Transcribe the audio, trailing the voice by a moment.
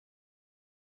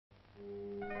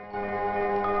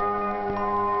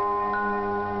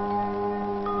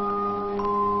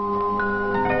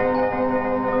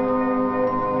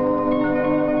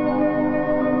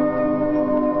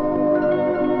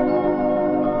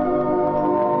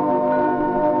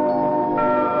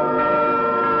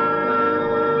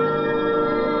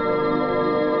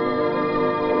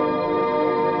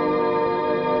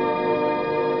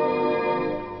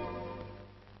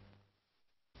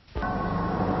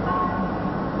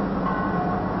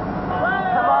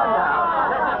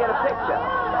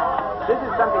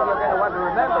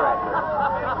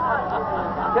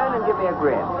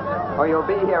Or you'll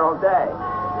be here all day.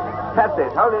 That's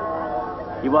it. Hold it.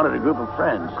 He wanted a group of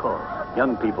friends. Of course.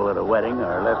 Young people at a wedding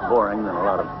are less boring than a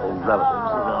lot of old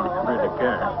relatives who don't really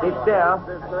care. Keep still.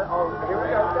 Here we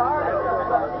go.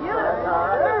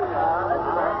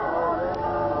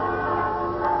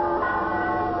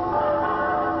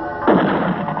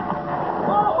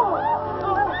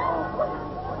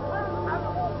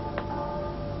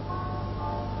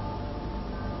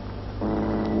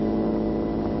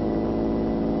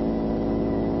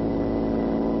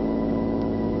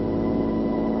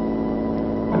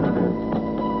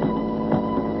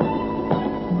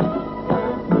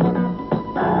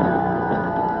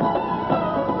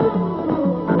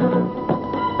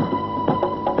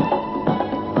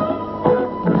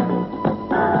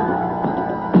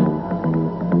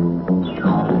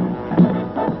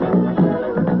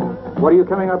 What are you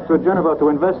coming up to Geneva to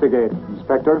investigate,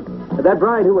 Inspector? That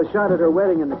bride who was shot at her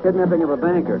wedding and the kidnapping of a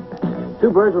banker.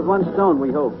 2 birds with 1 stone,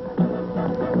 we hope.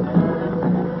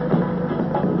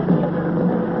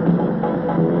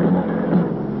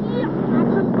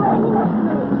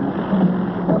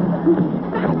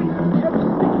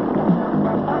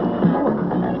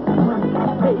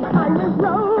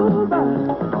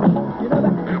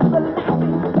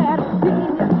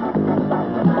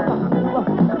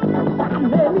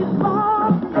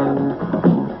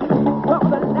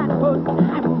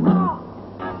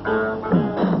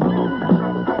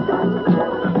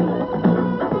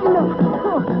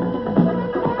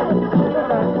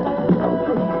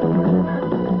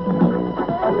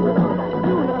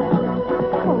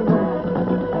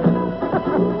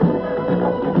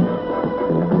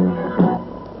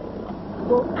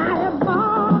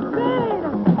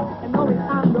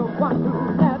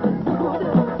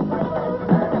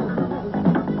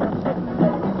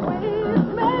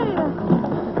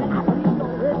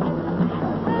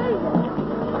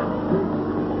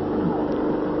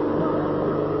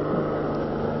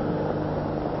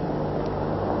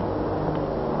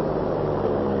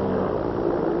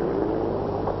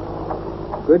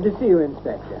 Good to see you,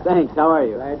 Inspector. Thanks. How are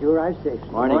you? Glad you arrived safely.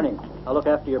 Morning. I'll look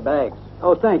after your bags.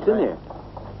 Oh, thanks. In there.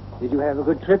 Did you have a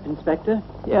good trip, Inspector?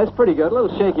 Yeah, it's pretty good. A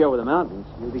little shaky over the mountains.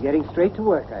 You'll be getting straight to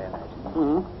work, I imagine.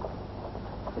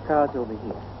 Mm-hmm. The car's over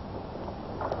here.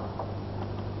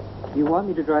 Do you want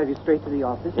me to drive you straight to the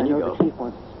office? In I you know go. the chief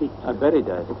wants to speak to you. I bet he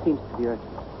does. It seems to be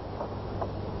urgent.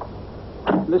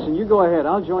 Listen, you go ahead.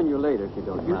 I'll join you later if you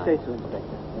don't You mind. say so,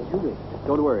 Inspector. As you wish.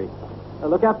 Don't worry.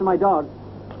 Look after my dog.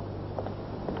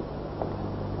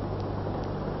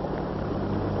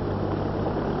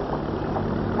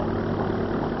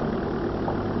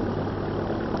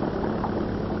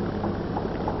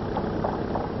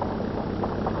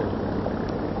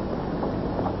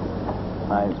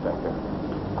 Hi, Inspector.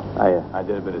 I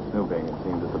did a bit of snooping. It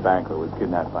seems that the banker was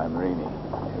kidnapped by Marini.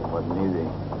 It wasn't easy.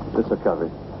 This'll cover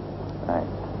it. Thanks.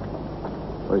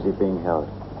 Where's he being held?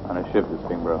 On a ship that's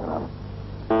being broken up.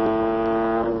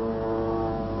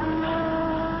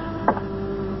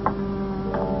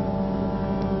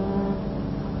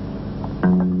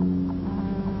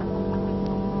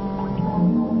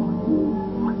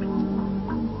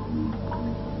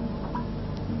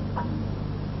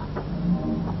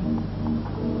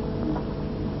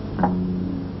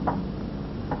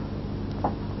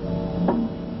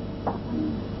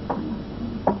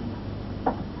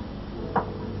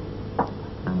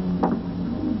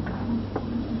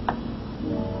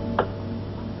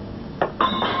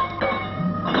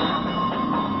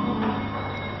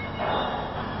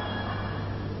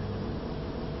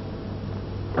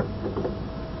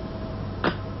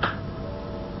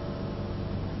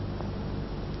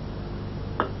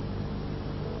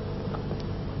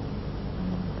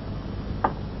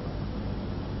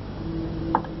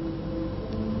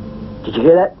 Did you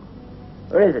hear that?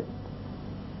 Where is it?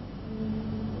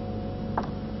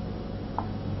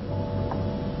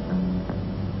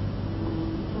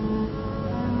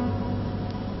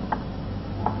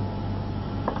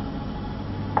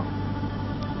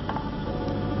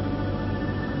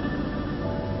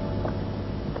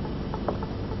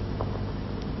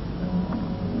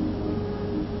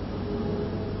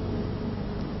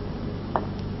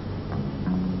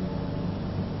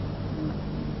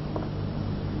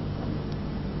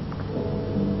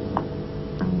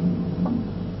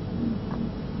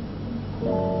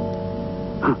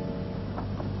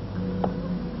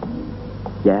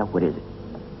 Yeah, what is it?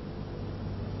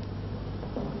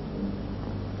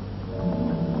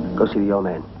 Go see the old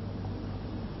man.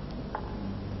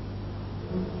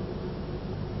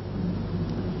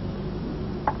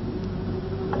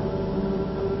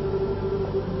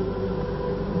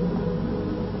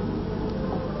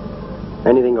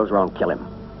 Anything goes wrong, kill him.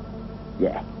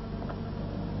 Yeah.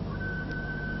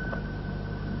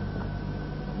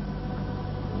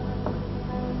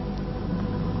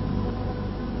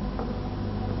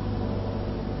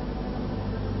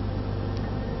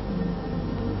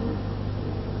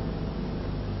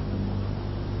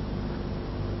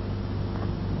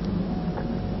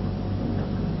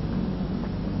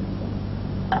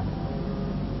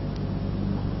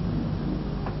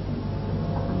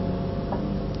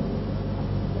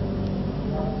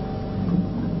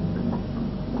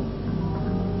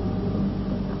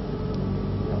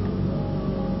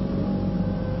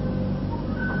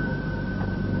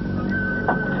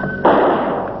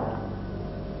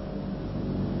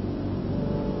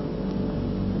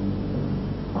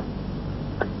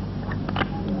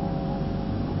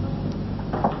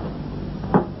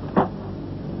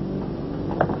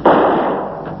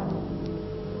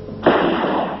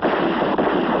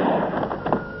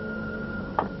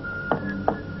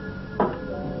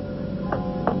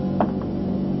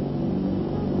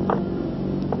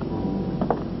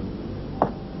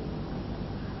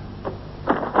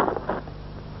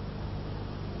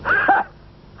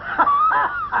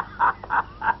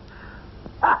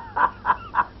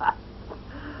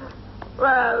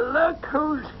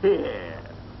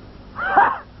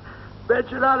 Bet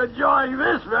you're not enjoying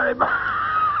this very much.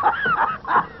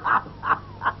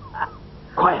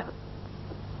 Quiet.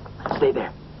 Stay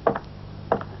there.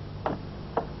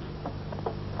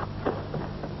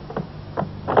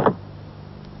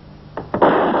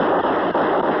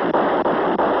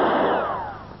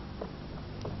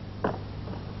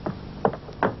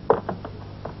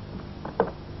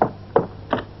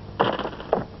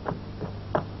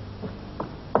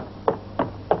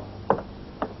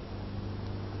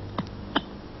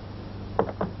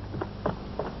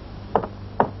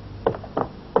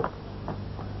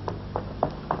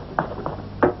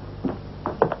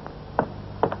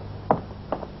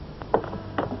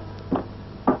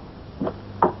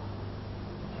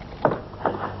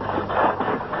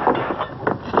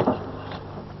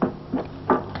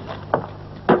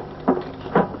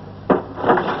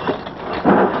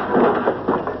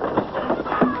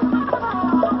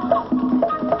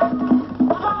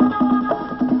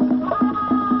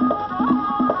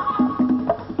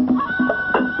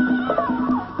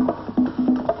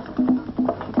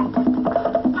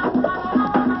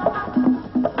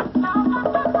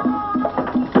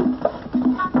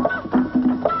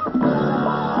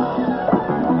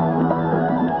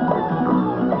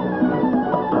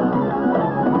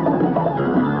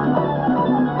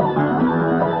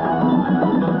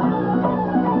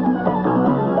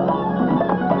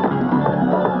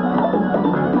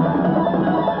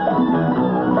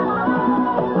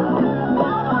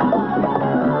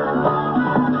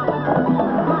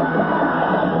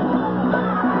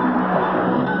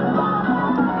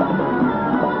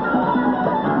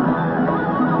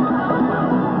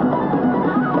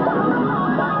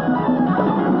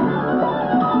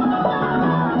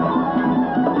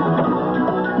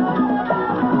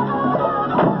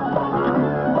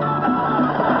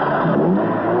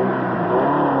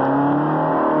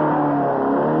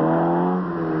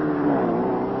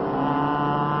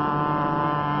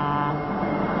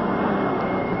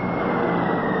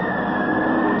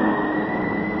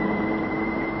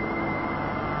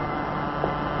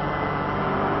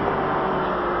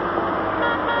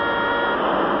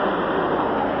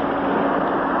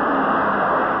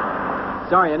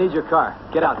 Sorry, I need your car.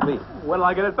 Get out, please. When'll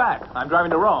I get it back? I'm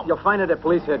driving to Rome. You'll find it at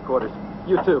police headquarters.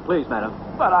 You too, please, madam.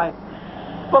 But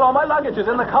all my luggage is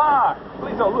in the car.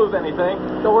 Please don't lose anything.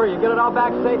 Don't worry, you get it all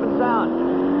back safe and sound.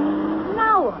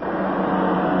 No.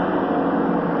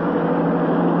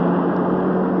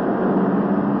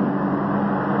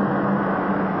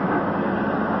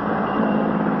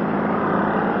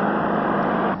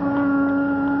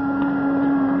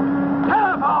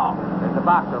 Telephone! There's a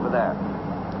box over there.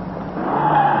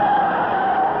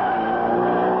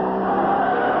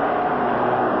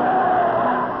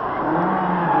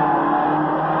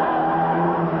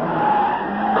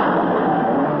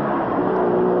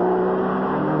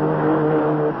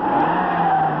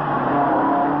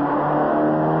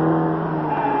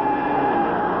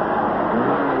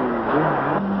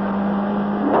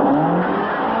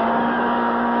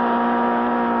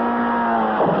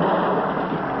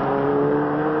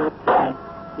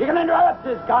 You can enjoy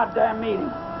stop this goddamn meeting.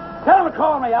 Tell him to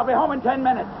call me. I'll be home in 10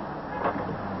 minutes.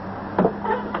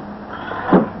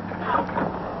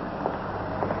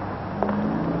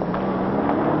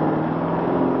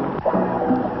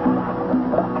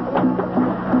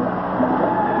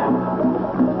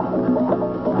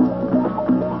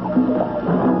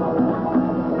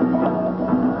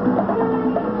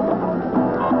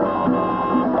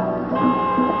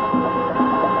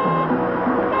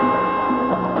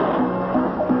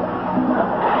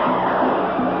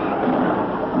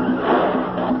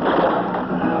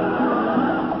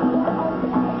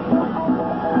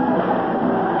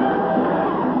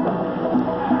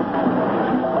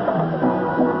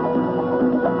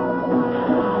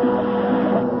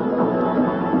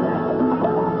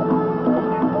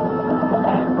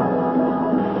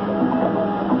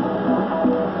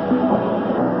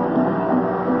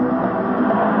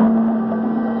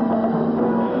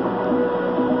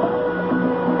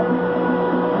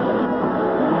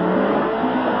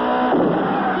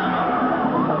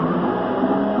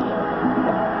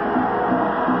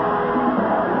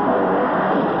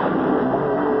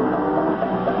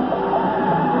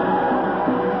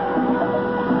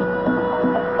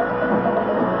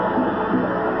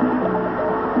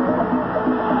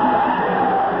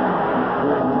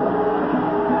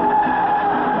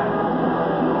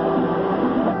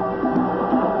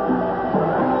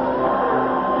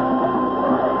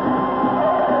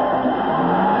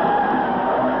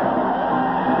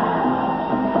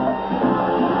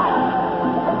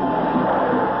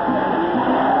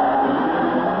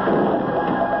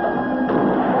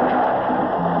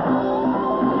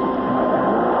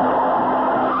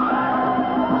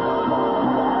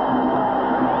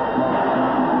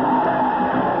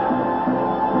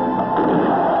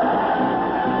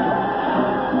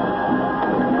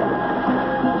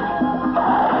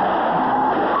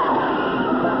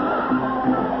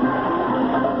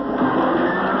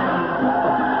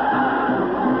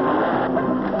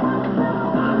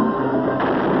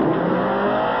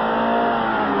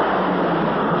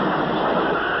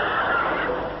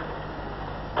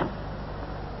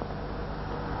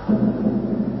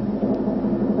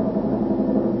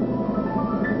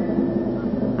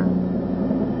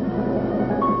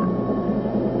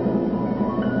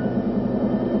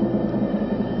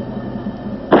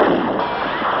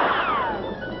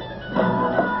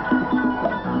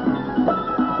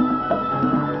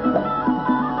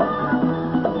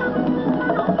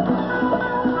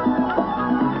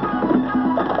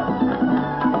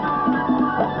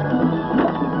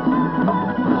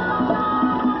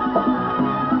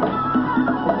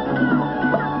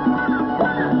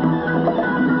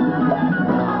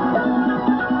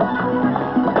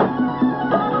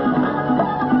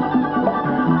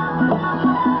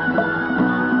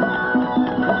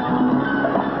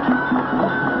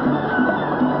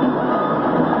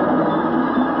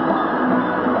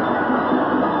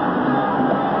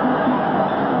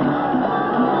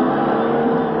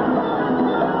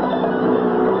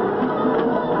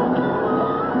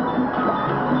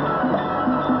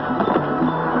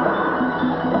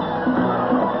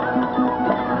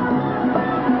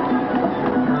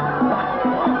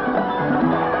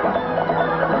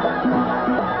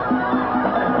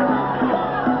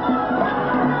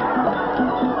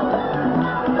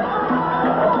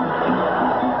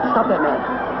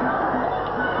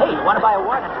 Want to buy a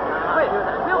what? Wait,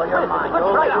 real your mind.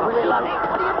 What's right? You really love me.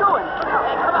 What are you doing?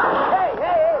 Hey, come on. Hey, hey,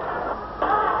 hey.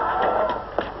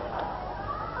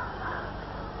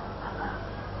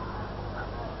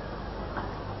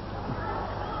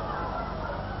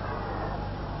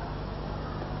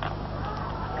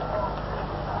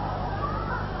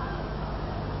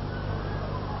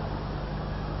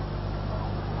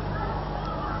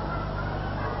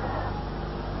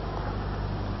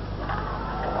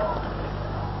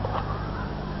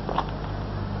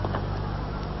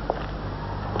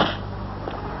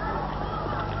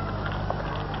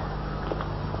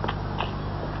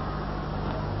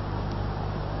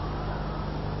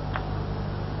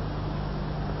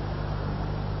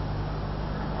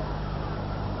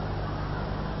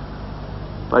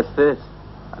 What's this?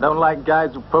 I don't like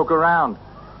guys who poke around.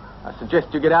 I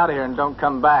suggest you get out of here and don't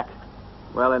come back.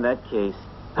 Well, in that case...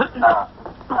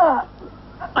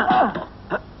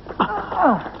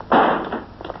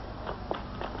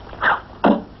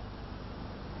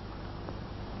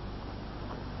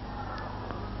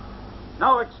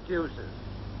 No excuses.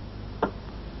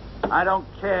 I don't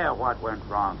care what went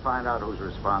wrong. Find out who's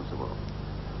responsible.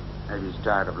 Maybe he's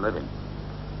tired of living.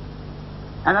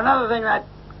 And another thing, that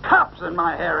cop's in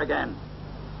my hair again.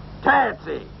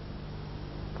 Terzi.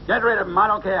 Get rid of him. I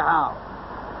don't care how.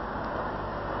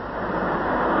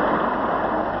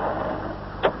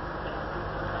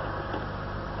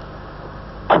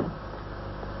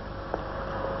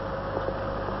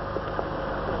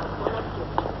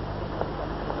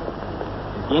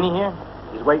 Guinea here?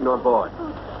 He's waiting on board.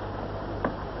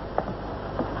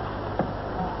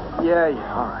 Yeah,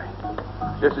 all right.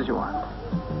 Just as you want.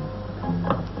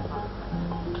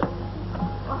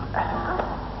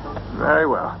 Very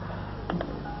well.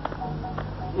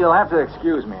 You'll have to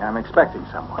excuse me. I'm expecting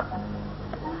someone.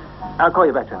 I'll call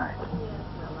you back tonight.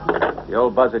 The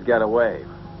old buzzard got away.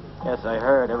 Yes, I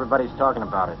heard. Everybody's talking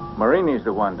about it. Marini's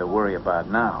the one to worry about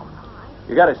now.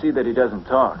 You got to see that he doesn't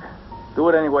talk. Do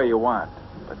it any way you want,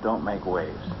 but don't make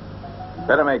waves.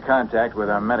 Better make contact with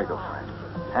our medical friend.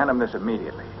 Hand him this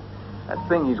immediately. That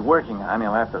thing he's working on,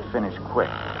 he'll have to finish quick.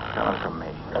 Tell him from me.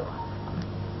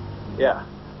 Yeah.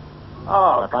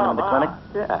 Oh, Find him in the clinic?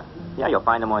 Yeah. Yeah, you'll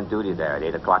find him on duty there at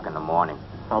 8 o'clock in the morning.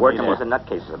 I'll Working be there. with the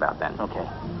nutcases about then. Okay.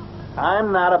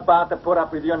 I'm not about to put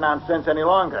up with your nonsense any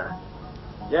longer.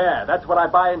 Yeah, that's what I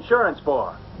buy insurance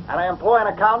for. And I employ an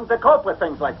accountant to cope with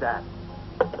things like that.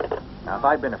 Now, if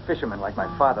I'd been a fisherman like my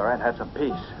father, I'd had some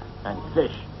peace. And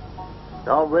fish.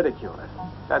 Don't ridicule it.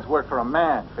 That's work for a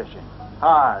man, fishing.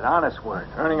 Hard, honest work,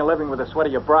 earning a living with the sweat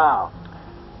of your brow.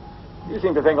 You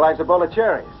seem to think life's a bowl of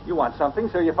cherries. You want something,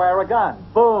 so you fire a gun.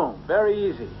 Boom. Very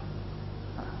easy.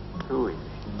 Too easy.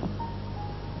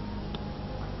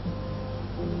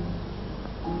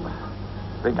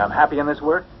 Think I'm happy in this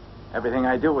work? Everything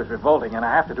I do is revolting, and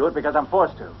I have to do it because I'm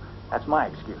forced to. That's my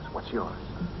excuse. What's yours?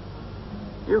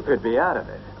 You could be out of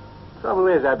it. Trouble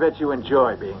is, I bet you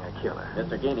enjoy being a killer.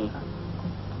 Mr. Guinea,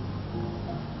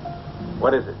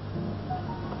 What is it?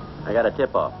 I got a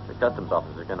tip-off. The customs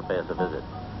officer's going to pay us a visit.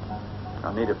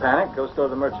 No need to panic. Go store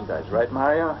the merchandise, right,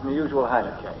 Mario? In the usual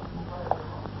hideout. Okay.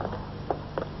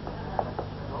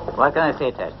 What can I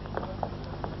say, Terzi?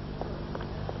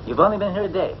 You've only been here a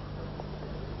day.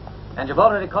 And you've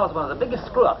already caused one of the biggest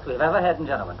screw-ups we've ever had in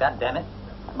Genoa. God damn it.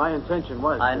 My intention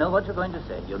was... I know what you're going to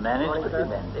say. You managed to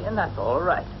prevent it, and that's all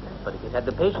right. But if you'd had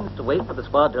the patience to wait for the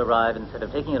squad to arrive instead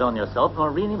of taking it on yourself,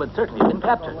 Marini would certainly have been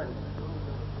captured.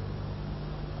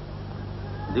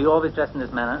 Do you always dress in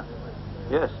this manner?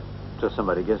 Yes, till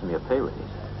somebody gives me a pay raise.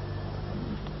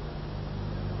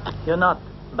 You're not,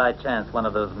 by chance, one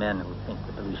of those men who think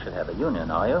the police should have a union,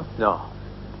 are you? No,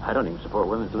 I don't even support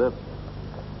women's lib.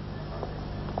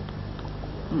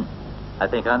 I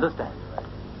think I understand.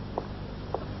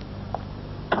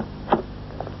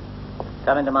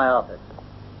 Come into my office.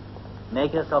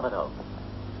 Make yourself at home.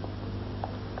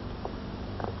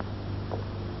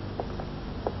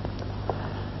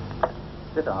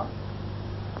 Sit down.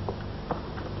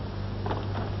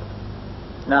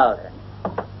 Now then,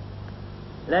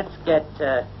 let's get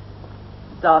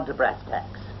down to brass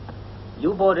tacks.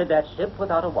 You boarded that ship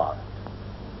without a warrant.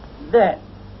 Then,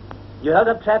 you held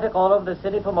up traffic all over the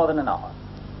city for more than an hour.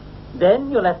 Then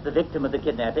you left the victim of the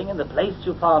kidnapping in the place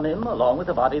you found him, along with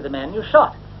the body of the man you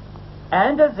shot.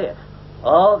 And as if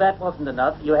all that wasn't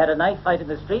enough, you had a knife fight in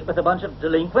the street with a bunch of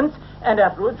delinquents, and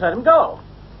afterwards let him go.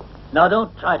 Now,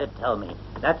 don't try to tell me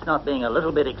that's not being a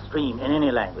little bit extreme in any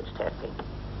language, Terzi.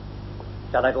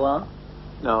 Shall I go on?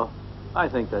 No, I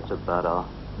think that's about all.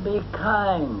 Be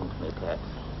kind, me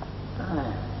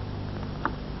Terzi.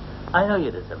 I know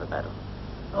you deserve a medal.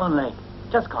 Only,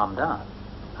 just calm down.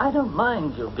 I don't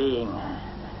mind you being,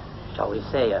 shall we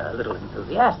say, a little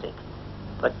enthusiastic.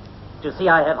 But, you see,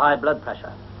 I have high blood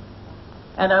pressure.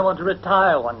 And I want to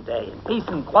retire one day in peace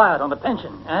and quiet on a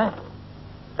pension, eh?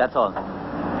 That's all.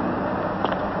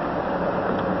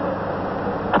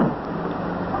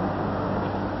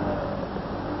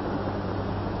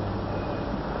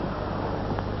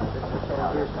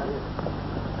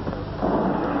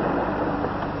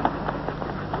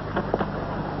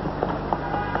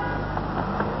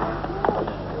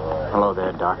 Hello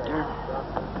there, Doctor.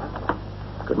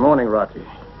 Good morning, Rocky.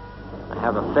 I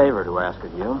have a favor to ask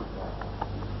of you.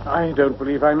 I don't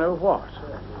believe I know what.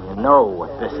 You know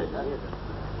what this is.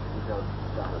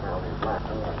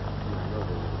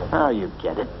 Oh, you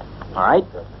get it. All right?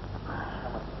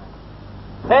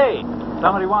 Hey,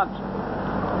 somebody wants you.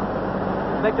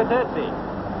 Inspector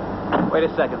Terzi. Wait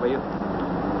a second, will you?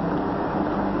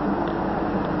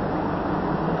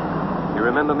 You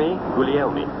remember me?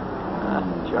 Guglielmi.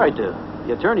 Sure I do.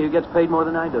 The attorney who gets paid more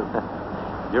than I do.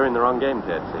 You're in the wrong game,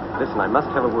 Terzi. Listen, I must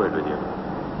have a word with you.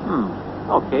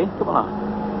 Okay, come along.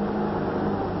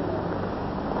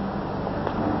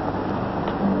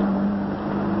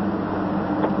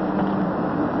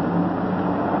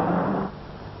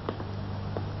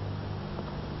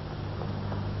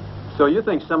 So you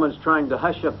think someone's trying to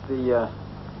hush up the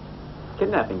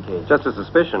kidnapping case? Just a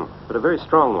suspicion, but a very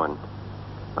strong one.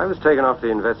 I was taken off the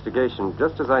investigation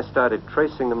just as I started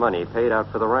tracing the money paid out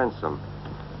for the ransom.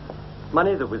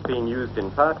 Money that was being used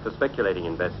in part for speculating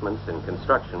investments in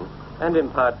construction and in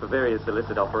part for various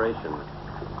illicit operations.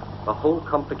 A whole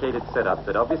complicated setup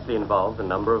that obviously involves a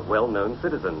number of well-known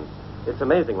citizens. It's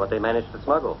amazing what they managed to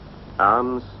smuggle.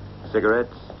 Arms,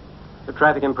 cigarettes, the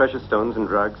traffic in precious stones and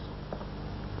drugs.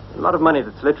 A lot of money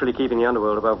that's literally keeping the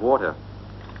underworld above water.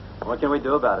 What can we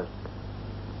do about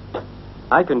it?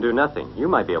 I can do nothing. You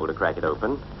might be able to crack it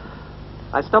open.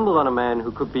 I stumbled on a man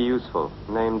who could be useful,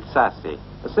 named Massi,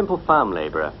 a simple farm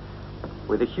laborer,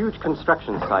 with a huge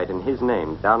construction site in his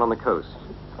name down on the coast.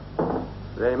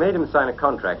 They made him sign a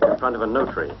contract in front of a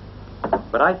notary.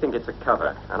 But I think it's a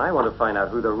cover, and I want to find out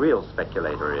who the real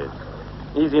speculator is.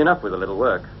 Easy enough with a little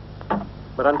work.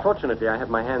 But unfortunately, I have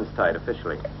my hands tied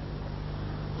officially.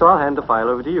 So I'll hand the file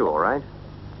over to you, all right?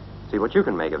 See what you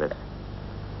can make of it.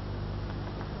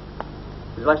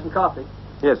 Would you like some coffee?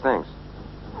 Yes, thanks.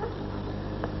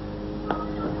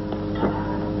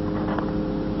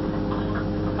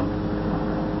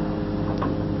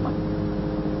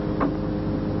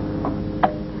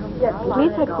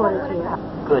 Police headquarters here.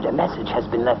 Good. A message has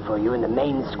been left for you in the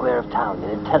main square of town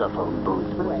in a telephone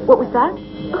booth. What was that?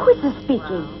 Who is this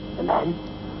speaking? The man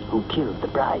who killed the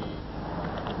bride.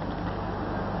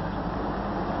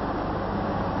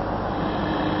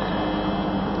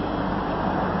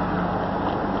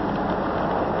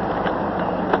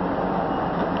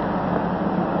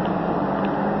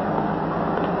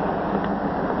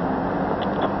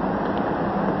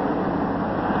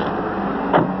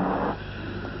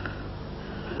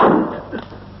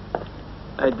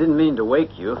 I didn't mean to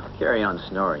wake you. Carry on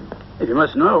snoring. If you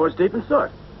must know, what's deep in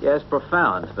thought? Yes,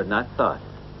 profound, but not thought.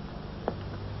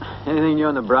 Anything new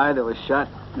on the bride that was shot?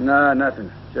 No,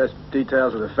 nothing. Just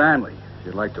details of the family, if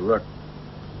you'd like to look.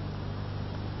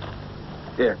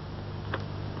 Here.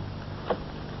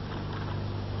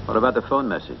 What about the phone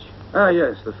message? Ah,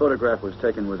 yes. The photograph was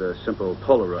taken with a simple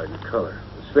Polaroid in color.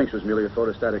 The Sphinx was merely a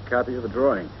photostatic copy of a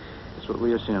drawing. That's what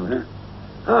we assumed. Huh?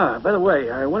 Ah, by the way,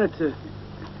 I wanted to...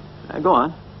 Go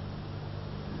on.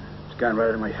 It's gone right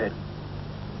out of my head.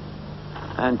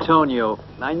 Antonio,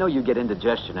 I know you get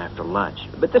indigestion after lunch,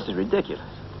 but this is ridiculous.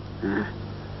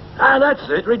 Ah, that's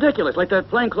it. Ridiculous. Like that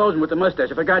plainclothesman with the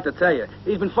mustache. I forgot to tell you.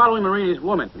 He's been following Marini's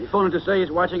woman. He phoned to say he's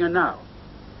watching her now.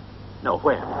 No,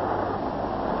 where?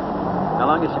 How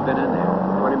long has she been in there?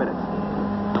 20 minutes.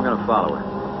 I'm going to follow her.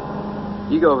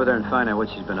 You go over there and find out what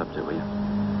she's been up to, will you?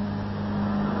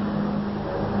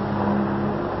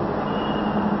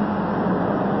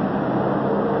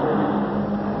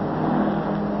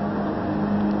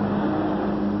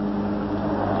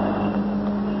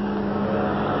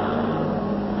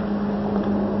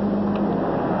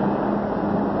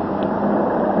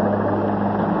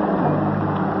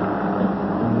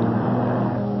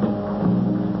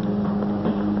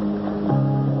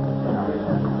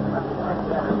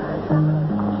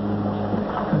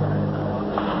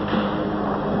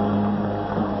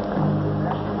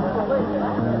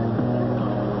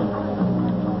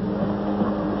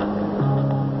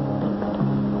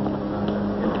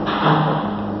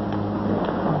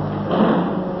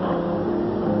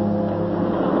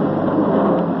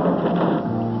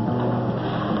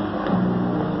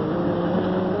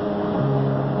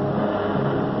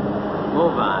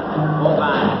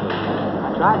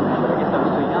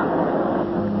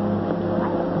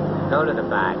 Go to the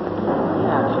back.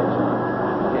 Yeah, sure.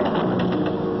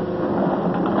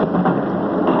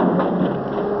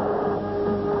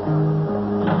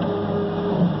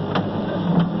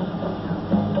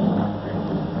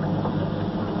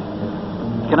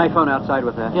 Can I phone outside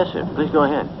with that? Yes, sir. Please go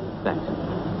ahead. Thanks.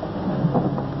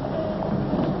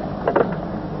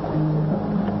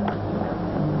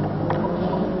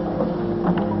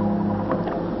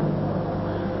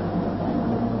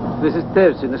 This is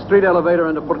Terzi in the street elevator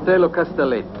on the Portello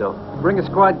Castelletto. Bring a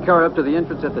squad car up to the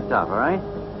entrance at the top, all right?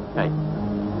 Hey.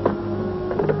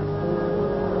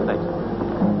 Thanks.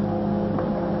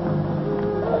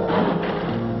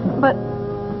 But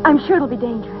I'm sure it'll be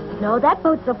dangerous. No, that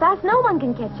boat's so fast no one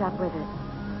can catch up with it.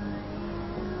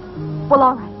 Well,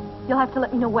 all right. You'll have to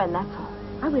let me know when, that's all.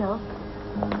 I will.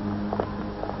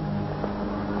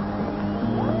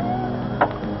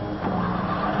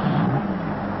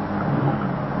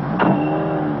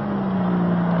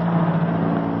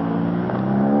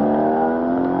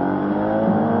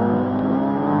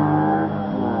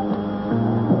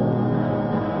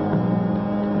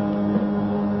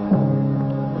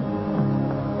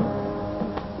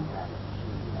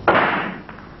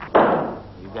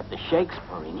 Shakes,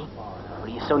 Marini. What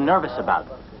are you so nervous about?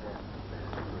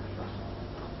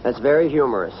 That's very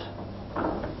humorous.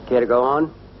 Care to go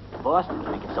on? Boss didn't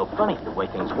think it's so funny the way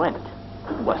things went.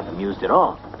 He wasn't amused at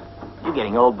all. You're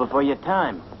getting old before your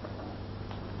time.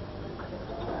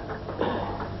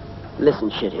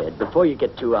 Listen, shithead, before you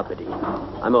get too uppity,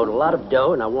 I'm owed a lot of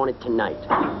dough and I want it tonight.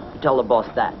 You tell the boss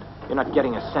that. You're not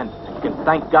getting a cent. You can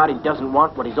thank God he doesn't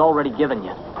want what he's already given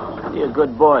you. Be a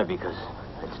good boy, because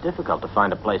it's difficult to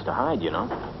find a place to hide, you know.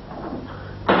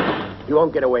 You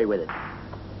won't get away with it.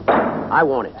 I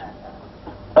want it.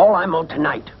 All I'm owed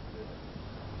tonight.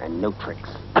 And no tricks.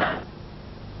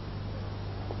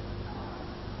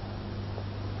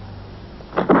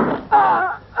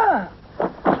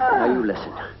 Now you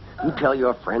listen. You tell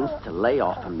your friends to lay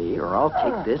off of me, or I'll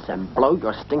take this and blow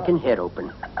your stinking head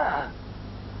open.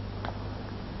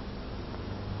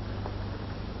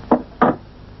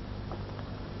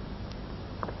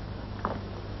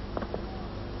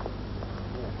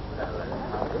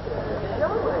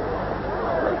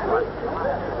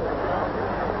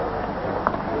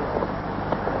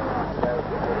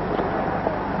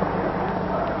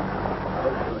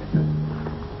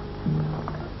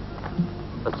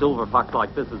 A silver fox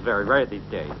like this is very rare these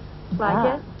days.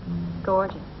 Like it?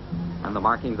 Gorgeous. And the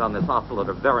markings on this ocelot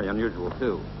are very unusual,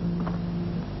 too.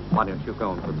 Why don't you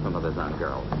go and put some of this on,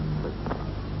 girls?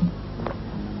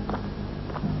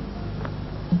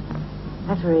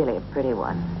 That's really a pretty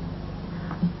one.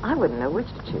 I wouldn't know which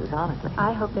to choose, honestly.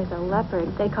 I hope there's a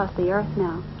leopard. They cost the earth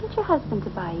now. Get your husband to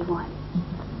buy you one.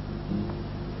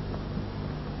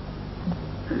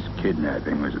 This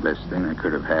kidnapping was the best thing that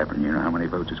could have happened. You know how many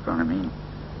votes it's going to mean?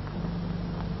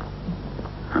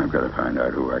 I've got to find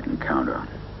out who I can count on.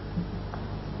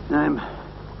 I'm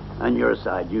on your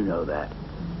side, you know that.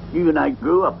 You and I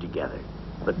grew up together.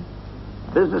 But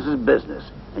business is business.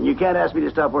 And you can't ask me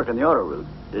to stop working the auto route.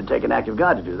 It'd take an act of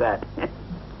God to do that.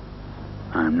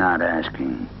 I'm not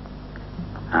asking.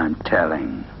 I'm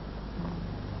telling.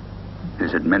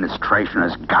 This administration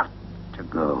has got to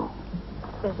go.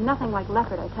 There's nothing like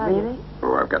leopard, I tell you. Really?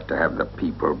 Oh, I've got to have the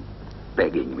people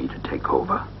begging me to take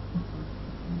over.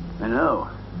 I know,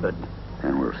 but...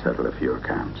 Then we'll settle a few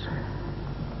accounts.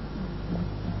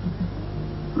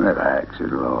 Relax,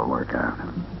 it'll all work out.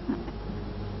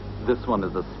 This one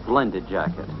is a splendid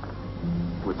jacket.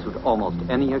 Would suit almost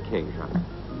any occasion.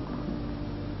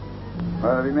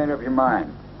 Well, have you made up your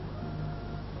mind?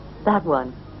 That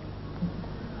one.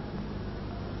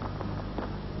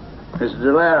 Mr.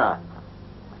 Delera.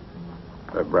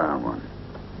 The brown one.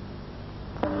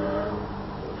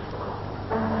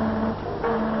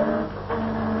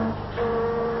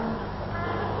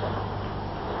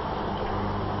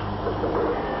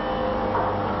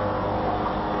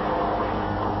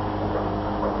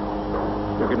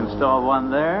 You can install one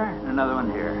there and another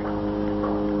one here.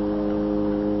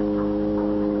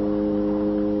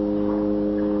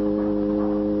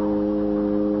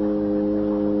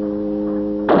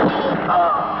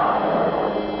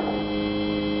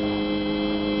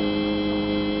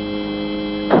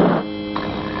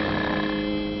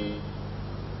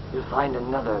 You'll find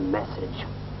another message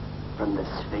from the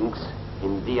Sphinx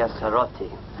in Via Sarotti,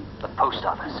 the post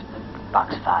office,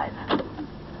 box 5.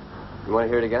 You want to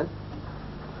hear it again?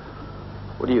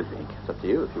 What do you think? It's up to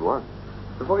you if you want.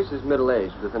 The voice is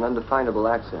middle-aged with an undefinable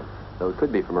accent, though it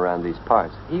could be from around these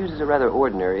parts. He uses a rather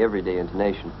ordinary, everyday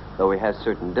intonation, though he has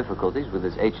certain difficulties with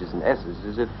his H's and S's,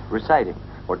 as if reciting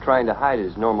or trying to hide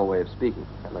his normal way of speaking.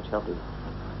 Not much help, is it?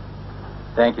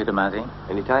 Thank you, Tomasi.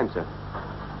 Any time, sir.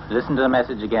 Listen to the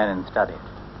message again and study it.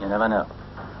 You never know.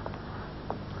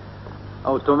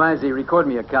 Oh, Tomasi, record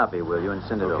me a copy, will you, and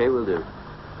send it over. Okay, we'll do.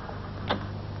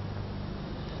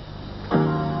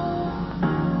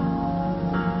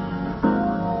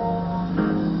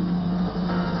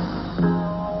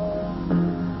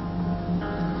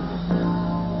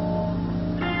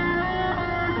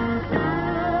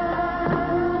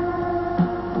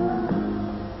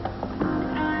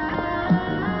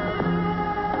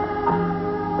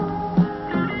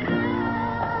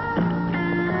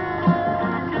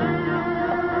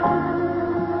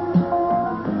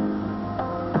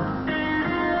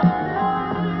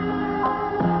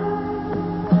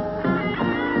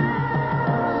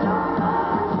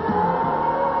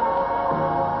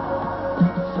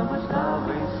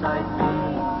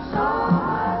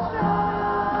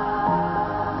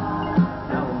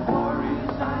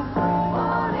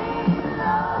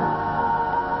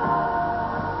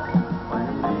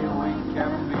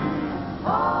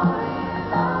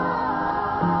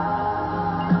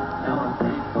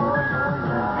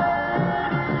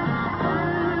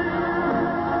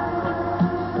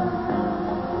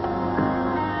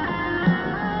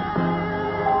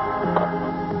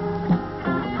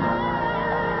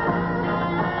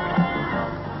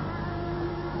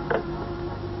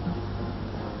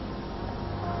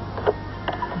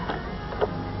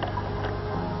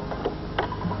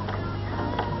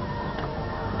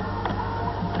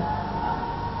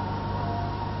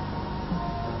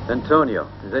 Antonio,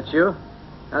 is that you?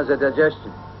 How's the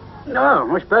digestion? No,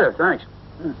 much better, thanks.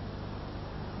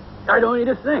 I don't eat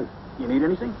a thing. You need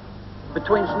anything?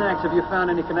 Between snacks, have you found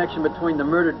any connection between the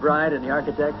murdered bride and the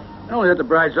architect? Only that the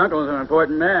bride's uncle is an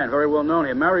important man, very well known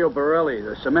here, Mario Borelli,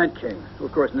 the cement king, who,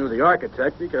 of course, knew the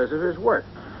architect because of his work.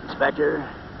 Inspector?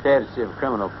 Terzi of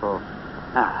Criminal Patrol.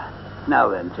 Ah, now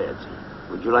then, Terzi.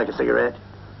 Would you like a cigarette?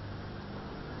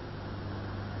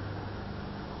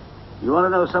 You want to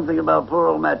know something about poor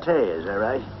old Mattei, is that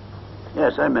right?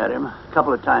 Yes, I met him a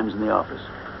couple of times in the office.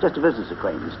 Just a business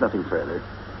acquaintance, nothing further.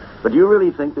 But do you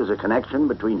really think there's a connection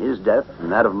between his death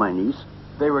and that of my niece?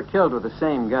 They were killed with the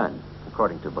same gun,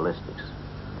 according to ballistics.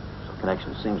 So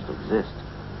connection seems to exist.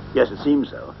 Yes, it seems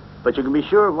so. But you can be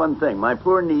sure of one thing. My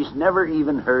poor niece never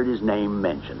even heard his name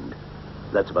mentioned.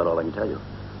 That's about all I can tell you.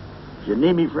 If you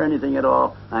need me for anything at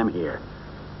all, I'm here.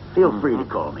 Feel free to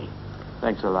call me.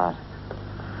 Thanks a lot.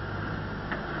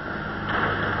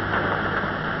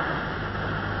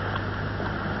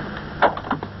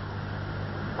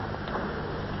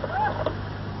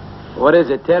 What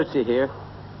is it, Terzi here?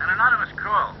 An anonymous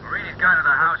call. Marini's gone to the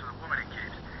house of the woman he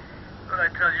keeps. Thought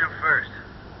I'd tell you first.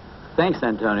 Thanks,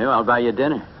 Antonio. I'll buy you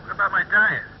dinner. What about my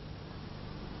diet?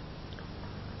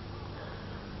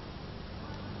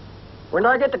 When do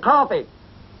I get the coffee?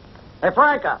 Hey,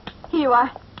 Franco. Here you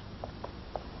are.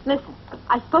 Listen,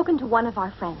 I've spoken to one of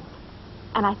our friends,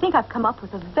 and I think I've come up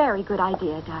with a very good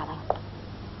idea, darling.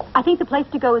 I think the place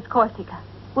to go is Corsica.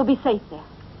 We'll be safe there.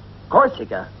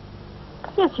 Corsica?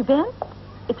 Yes, you been?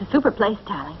 It's a super place,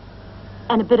 darling.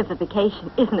 And a bit of a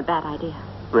vacation isn't a bad idea.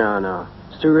 No.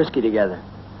 It's too risky together.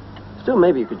 Still,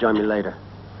 maybe you could join me later.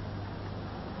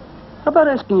 How about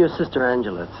asking your sister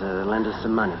Angela to lend us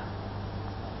some money?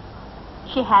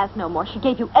 She has no more. She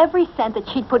gave you every cent that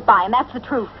she'd put by, and that's the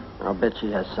truth. I'll bet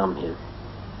she has some here.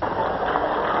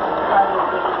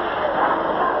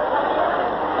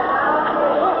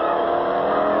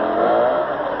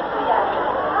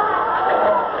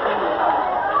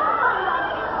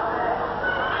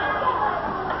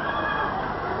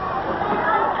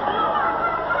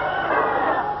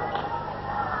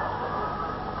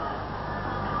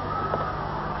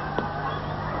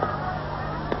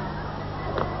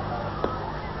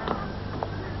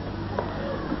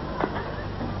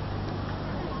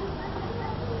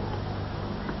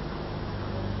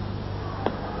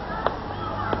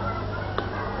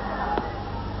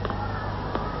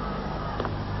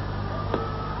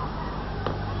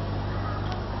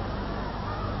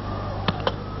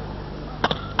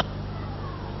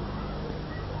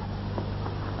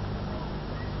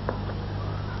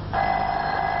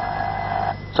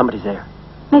 Somebody's there.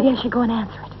 Maybe I should go and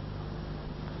answer it.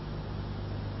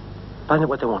 Find out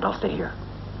what they want. I'll stay here.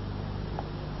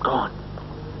 Go on.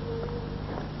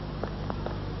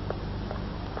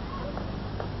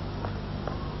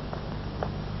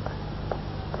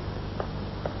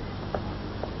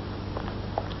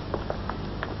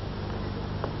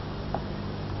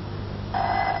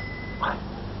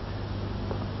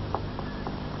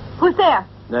 Who's there?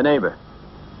 The neighbor.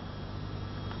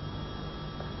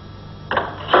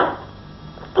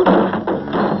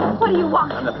 What do you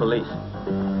want? I'm the police.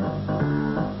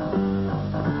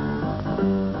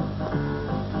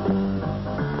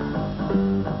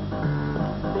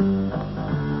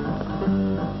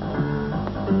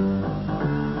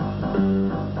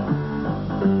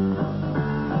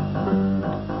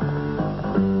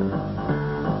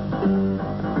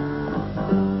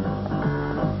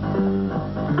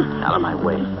 Out of my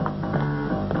way.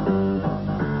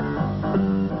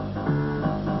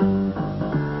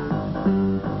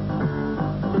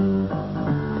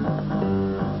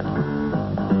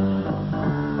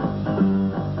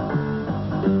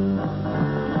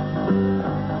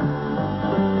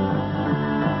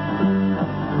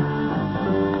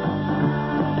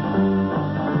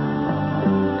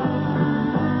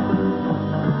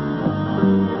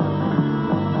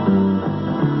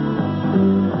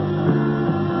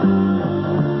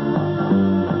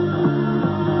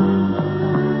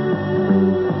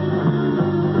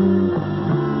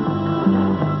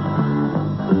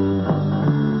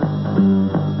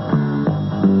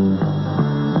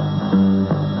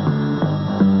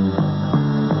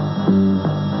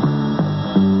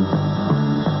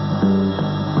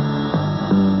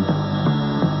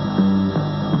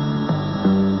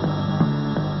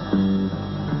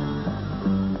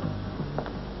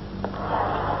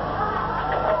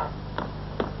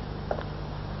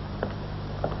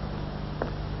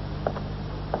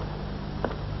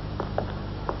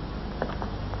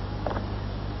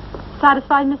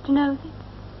 Satisfied, Mr. Nosey?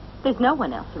 There's no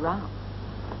one else around.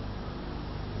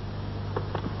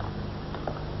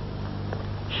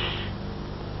 Shh.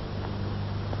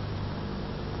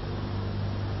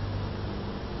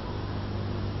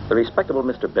 The respectable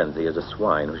Mr. Benzie is a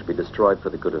swine who should be destroyed for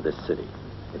the good of this city.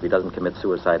 If he doesn't commit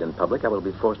suicide in public, I will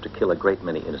be forced to kill a great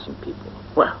many innocent people.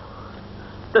 Well,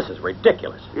 this is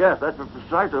ridiculous. Yes, that's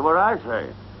precisely what I say.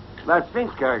 That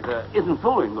Sphinx character isn't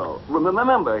fooling, though.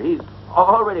 Remember, he's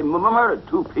already murdered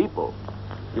 2 people.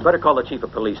 You better call the chief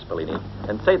of police, Bellini,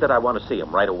 and say that I want to see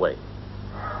him right away.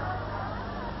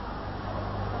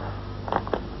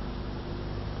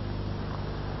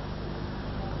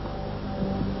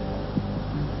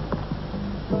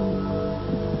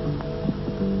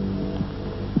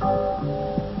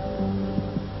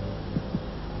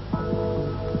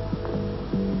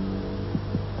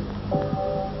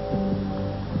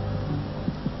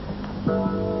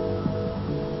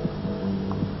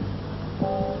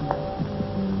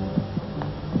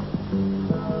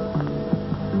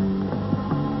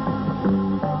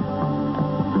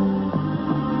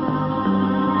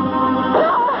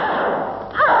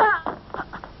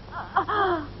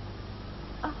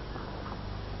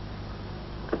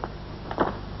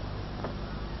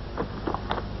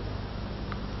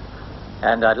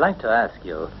 And I'd like to ask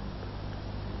you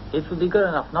if you'd be good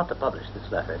enough not to publish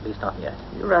this letter, at least not yet.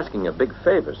 You're asking a big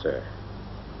favor, sir.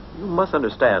 You must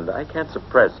understand, I can't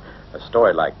suppress a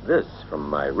story like this from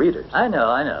my readers. I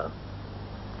know.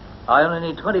 I only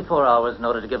need 24 hours in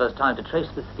order to give us time to trace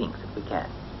the Sphinx if we can.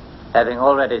 Having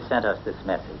already sent us this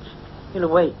message, you'll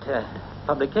await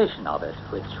publication of it,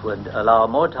 which would allow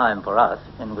more time for us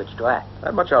in which to act.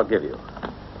 That much I'll give you,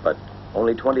 but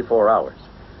only 24 hours.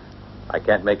 I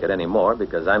can't make it any more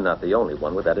because I'm not the only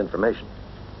one with that information.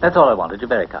 That's all I wanted. You're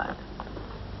very kind.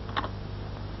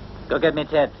 Go get me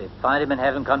Terzi. Find him and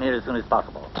have him come here as soon as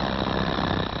possible.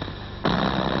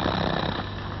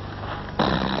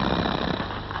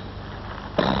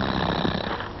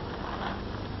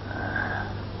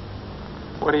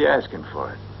 What are you asking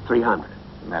for it? 300.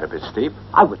 Isn't that a bit steep?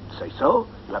 I wouldn't say so.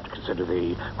 You have to consider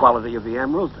the quality of the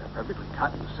emeralds. They're perfectly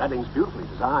cut and the setting's beautifully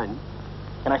designed.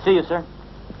 Can I see you, sir?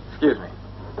 Excuse me.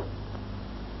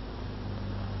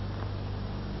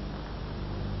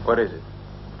 What is it?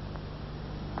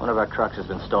 One of our trucks has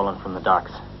been stolen from the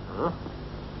docks. Huh?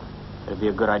 It'd be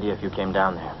a good idea if you came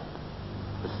down there.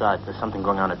 Besides, there's something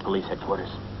going on at police headquarters.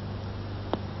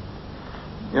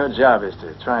 Your job is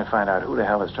to try and find out who the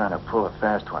hell is trying to pull a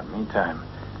fast one. Meantime,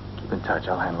 keep in touch.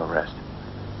 I'll handle the rest.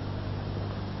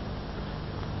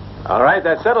 All right,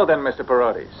 that's settled then, Mr.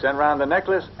 Perotti. Send round the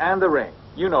necklace and the ring.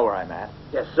 You know where I'm at.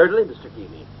 Yes, certainly, Mr.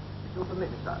 Keeney. If you'll permit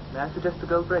me, sir, may I suggest a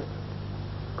gold bracelet?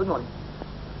 Good morning.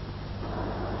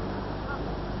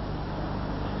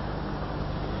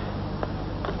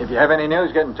 If you have any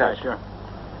news, get in touch. Sure.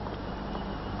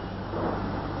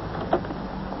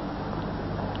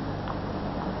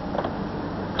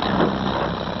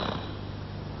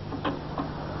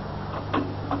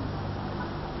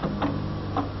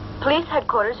 Police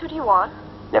headquarters, who do you want?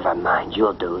 Never mind,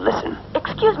 you'll do. Listen.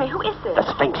 Excuse me, who is this?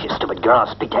 The Sphinx, you stupid girl.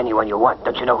 I'll speak to anyone you want.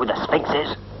 Don't you know who the Sphinx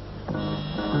is?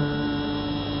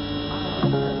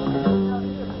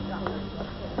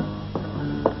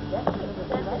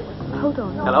 Hold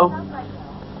on. Hello?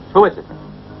 Who is it?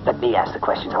 Let me ask the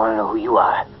questions. I want to know who you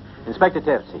are. Inspector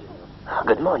Terzi.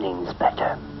 Good morning,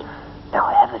 Inspector. Now,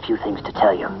 I have a few things to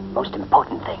tell you. Most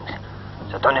important things.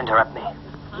 So don't interrupt me.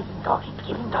 Keep him talking.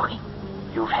 Keep him talking.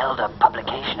 You've held up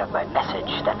publication of my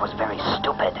message. That was very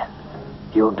stupid.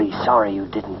 You'll be sorry you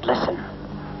didn't listen.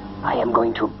 I am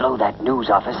going to blow that news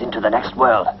office into the next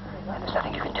world. And there's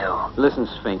nothing you can do. Listen,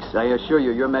 Sphinx, I assure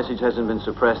you your message hasn't been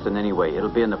suppressed in any way. It'll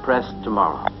be in the press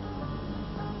tomorrow.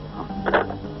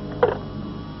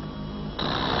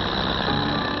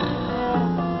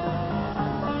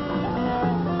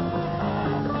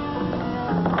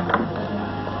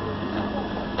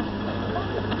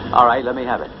 All right, let me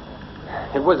have it.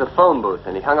 It was a phone booth,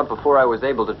 and he hung up before I was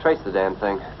able to trace the damn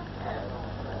thing.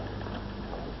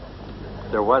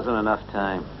 There wasn't enough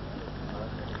time.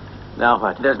 Now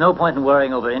what? There's no point in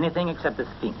worrying over anything except the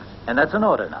Sphinx. And that's an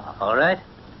order now, all right?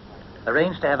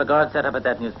 Arrange to have a guard set up at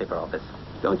that newspaper office.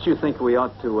 Don't you think we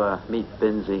ought to meet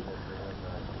Benzie?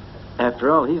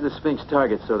 After all, he's the Sphinx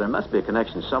target, so there must be a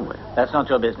connection somewhere. That's not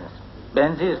your business.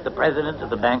 Benzie is the president of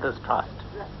the Bankers' Trust.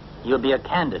 You'll be a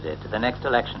candidate to the next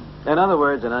election. In other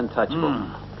words, an untouchable.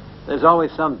 There's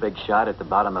always some big shot at the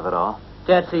bottom of it all.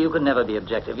 Terzi, you can never be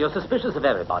objective. You're suspicious of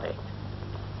everybody.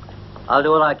 I'll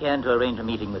do all I can to arrange a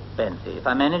meeting with Benzie. If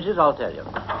I manage it, I'll tell you.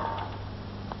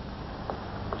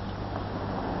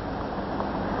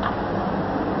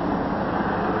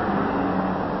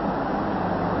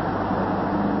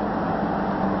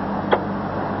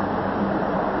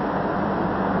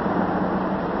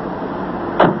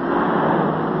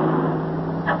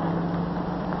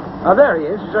 Oh, there he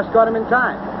is. You just got him in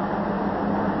time.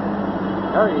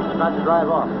 Hurry, he's about to drive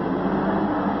off.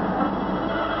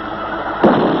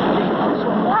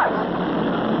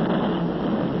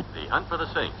 The hunt for the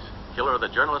Sphinx, killer of the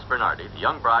journalist Bernardi, the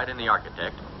young bride, and the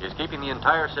architect, is keeping the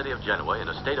entire city of Genoa in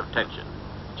a state of tension.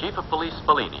 Chief of Police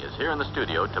Spallini is here in the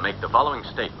studio to make the following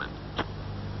statement.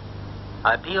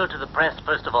 I appeal to the press,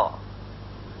 first of all,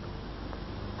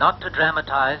 not to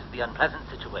dramatize the unpleasant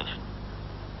situation.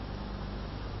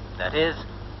 That is,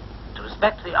 to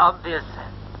respect the obvious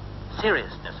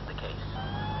seriousness of the case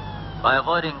by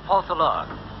avoiding false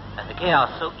alarm and the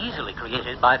chaos so easily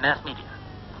created by mass media.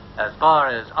 As far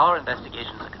as our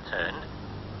investigations are concerned,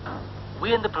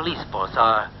 we in the police force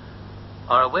are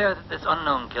aware that this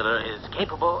unknown killer is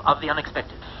capable of the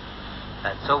unexpected,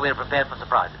 and so we're prepared for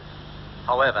surprises.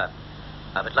 However,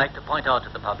 I would like to point out to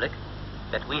the public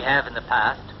that we have in the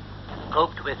past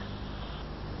coped with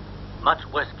much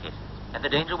worse cases, and the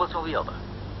danger will soon be over.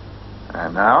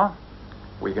 And now,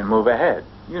 we can move ahead.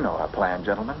 You know our plan,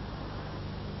 gentlemen.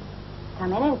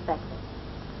 Come in, Inspector.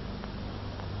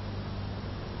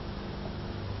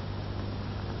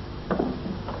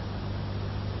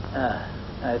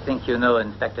 I think you know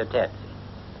Inspector Terzi.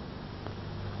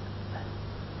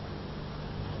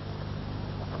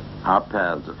 Our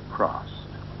paths have crossed.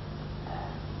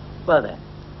 Well then,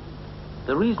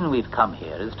 the reason we've come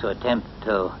here is to attempt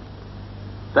to...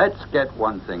 Let's get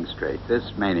one thing straight.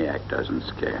 This maniac doesn't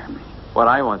scare me. What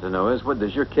I want to know is, what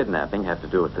does your kidnapping have to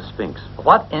do with the Sphinx?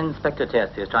 What Inspector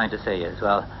Terzi is trying to say is,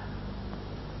 well,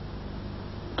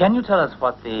 can you tell us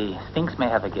what the Sphinx may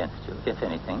have against you, if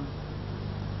anything?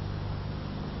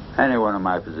 Anyone in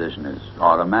my position is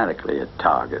automatically a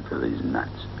target for these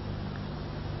nuts.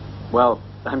 Well,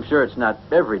 I'm sure it's not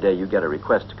every day you get a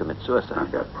request to commit suicide.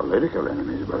 I've got political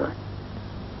enemies, but I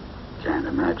can't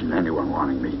imagine anyone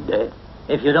wanting me dead.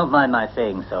 If you don't mind my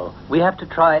saying so, we have to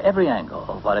try every angle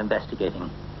while investigating.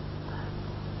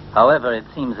 However, it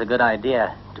seems a good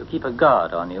idea to keep a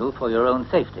guard on you for your own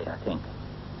safety, I think.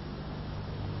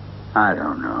 I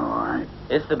don't know.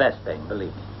 It's the best thing,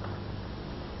 believe me.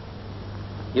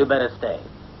 You better stay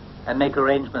and make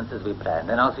arrangements as we planned,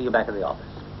 and I'll see you back at the office.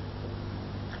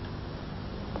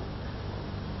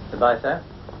 Goodbye, sir.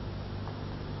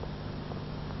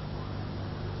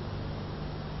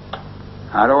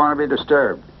 I don't want to be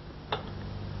disturbed.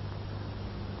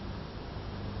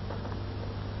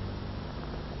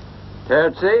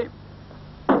 Terzi,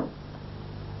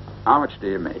 how much do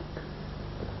you make?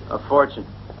 A fortune.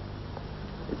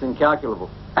 It's incalculable.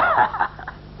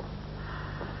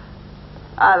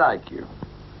 I like you.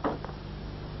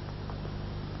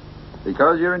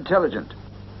 Because you're intelligent.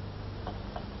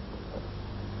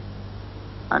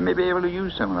 I may be able to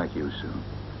use someone like you soon.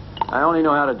 I only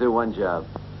know how to do one job.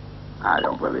 I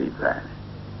don't believe that.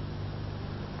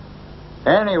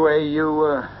 Anyway,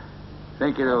 you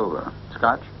think it over.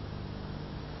 Scotch?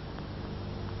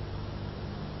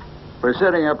 We're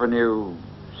setting up a new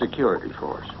security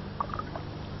force.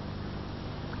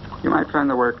 You might find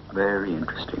the work very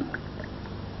interesting.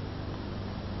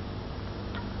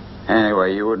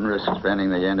 Anyway, you wouldn't risk spending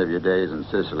the end of your days in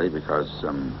Sicily because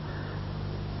some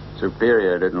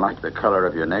superior didn't like the color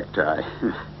of your necktie.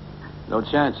 No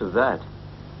chance of that.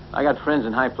 I got friends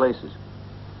in high places.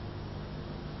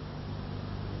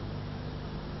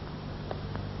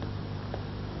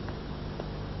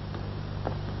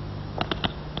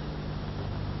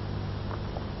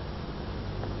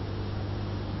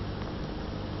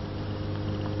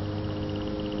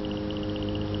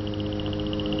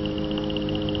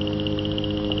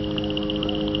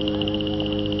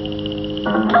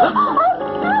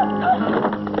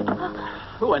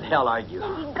 Who in hell are you?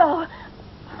 Let me go.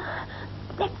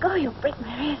 Let go, you'll break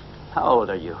my wrist. How old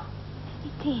are you?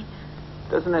 18.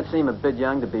 Doesn't that seem a bit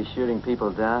young to be shooting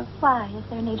people down? Why? Is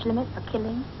there an age limit for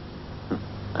killing?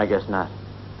 I guess not.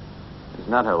 It's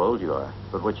not how old you are,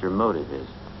 but what your motive is.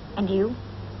 And you?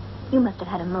 You must have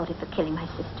had a motive for killing my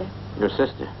sister. Your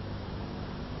sister?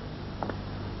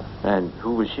 And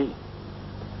who was she?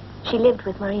 She lived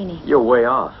with Marini. You're way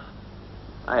off.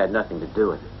 I had nothing to do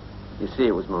with it. You see,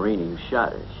 it was Marini who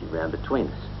shot her. She ran between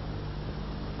us.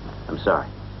 I'm sorry.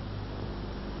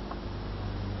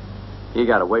 He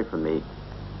got away from me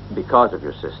because of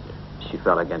your sister. She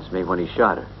fell against me when he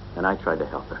shot her, and I tried to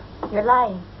help her. You're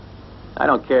lying. I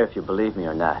don't care if you believe me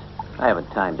or not. I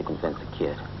haven't time to convince a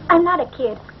kid. I'm not a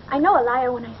kid. I know a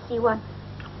liar when I see one.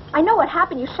 I know what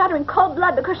happened. You shot her in cold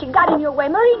blood because she got in your way.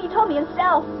 Marini told me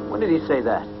himself. When did he say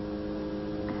that?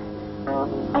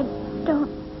 I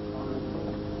don't...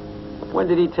 When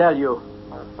did he tell you?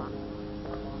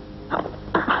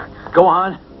 Go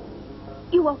on.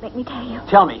 You won't make me tell you.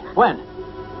 Tell me. When?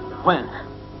 When?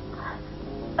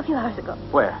 A few hours ago.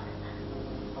 Where?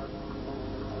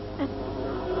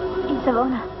 In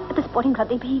Savona, at the Sporting Club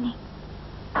dei Pini.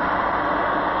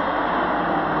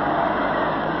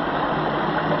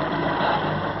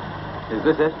 Is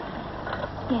this it?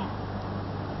 Yes.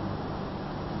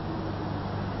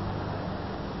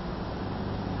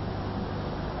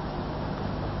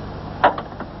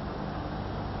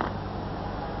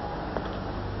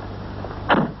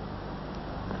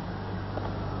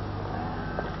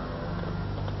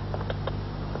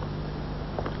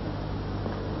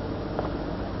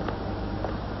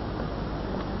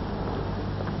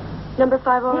 Number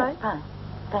 5 all right? Fine.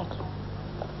 Thank you.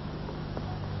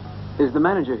 Is the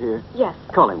manager here? Yes.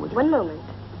 Call him, would you? One moment.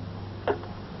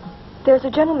 There's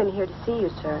a gentleman here to see you,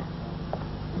 sir.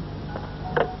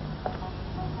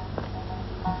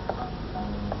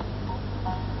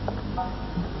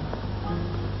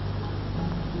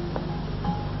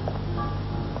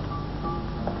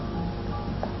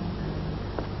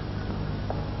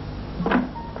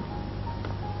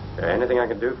 Anything I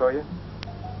can do for you?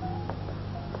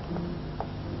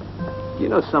 Do you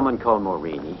know someone called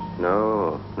Morini?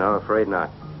 No, afraid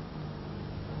not.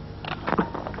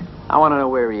 I want to know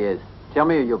where he is. Tell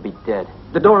me or you'll be dead.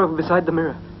 The door over beside the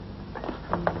mirror.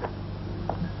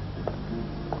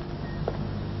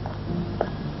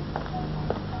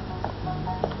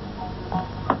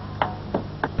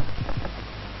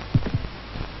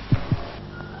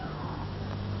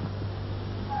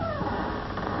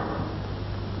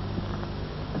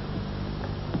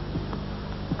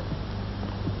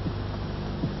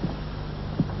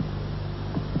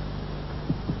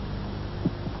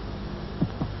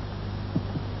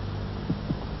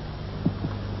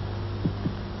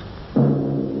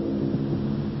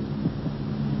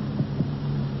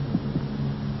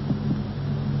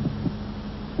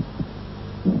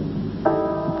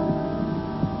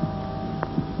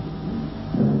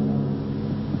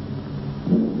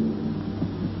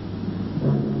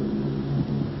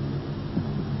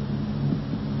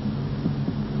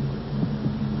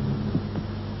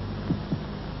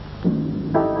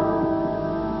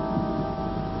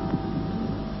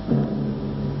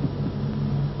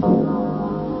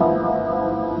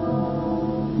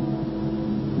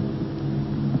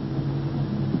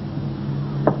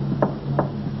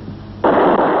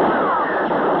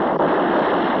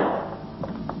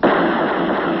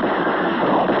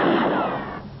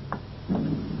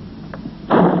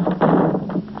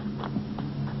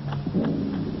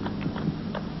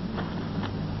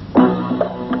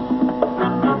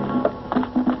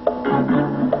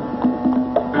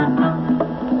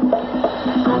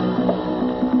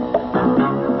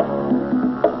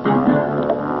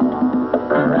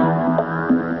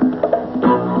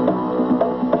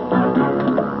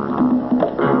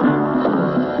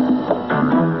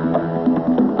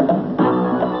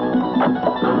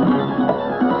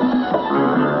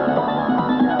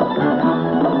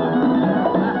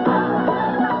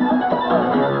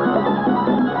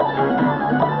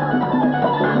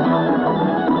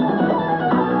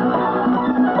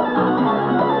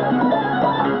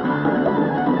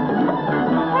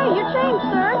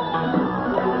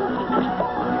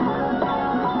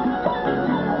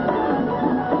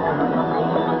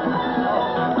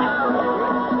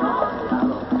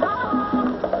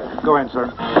 Go in, sir.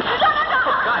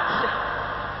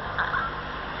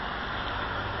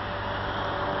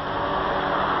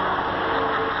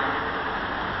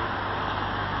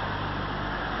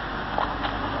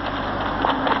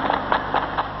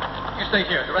 You stay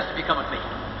here. The rest of you come with me.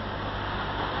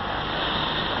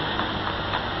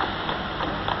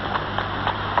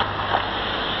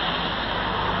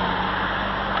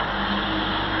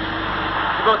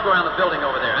 You both go around the building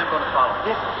over there. I'm going to follow.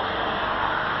 Yes.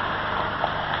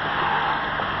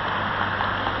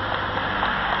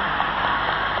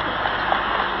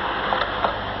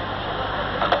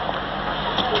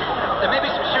 There may be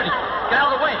some shooting. Get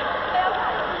out of the way.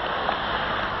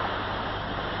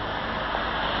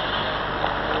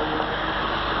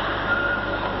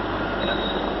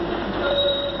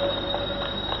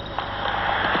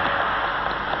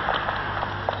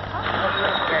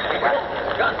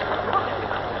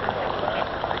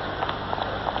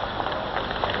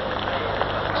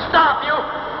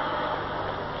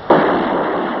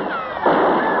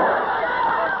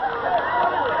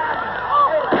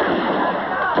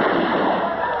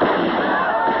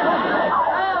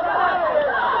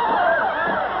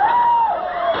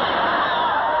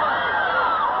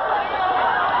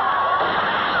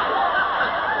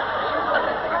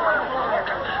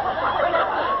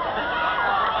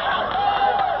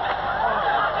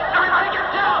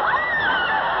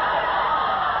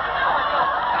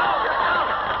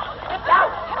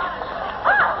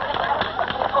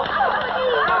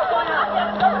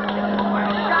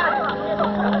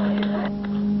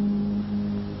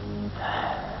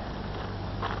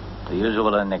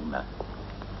 usual enigma.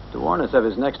 To warn us of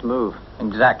his next move.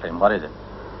 Exactly. And what is it?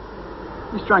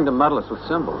 He's trying to muddle us with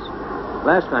symbols.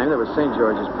 Last time there was St.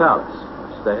 George's Palace,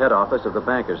 which is the head office of the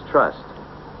Bankers' Trust.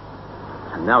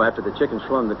 And now after the chicken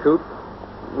schlum the coot,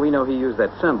 we know he used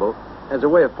that symbol as a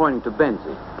way of pointing to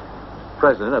Benzi,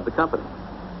 president of the company.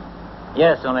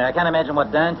 Yes, only I can't imagine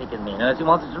what Dante can mean unless he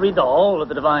wants us to read the whole of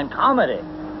the Divine Comedy.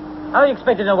 How do you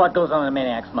expect to know what goes on in a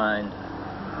maniac's mind?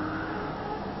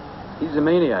 He's a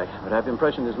maniac, but I have the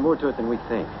impression there's more to it than we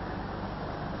think.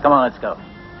 Come on, let's go.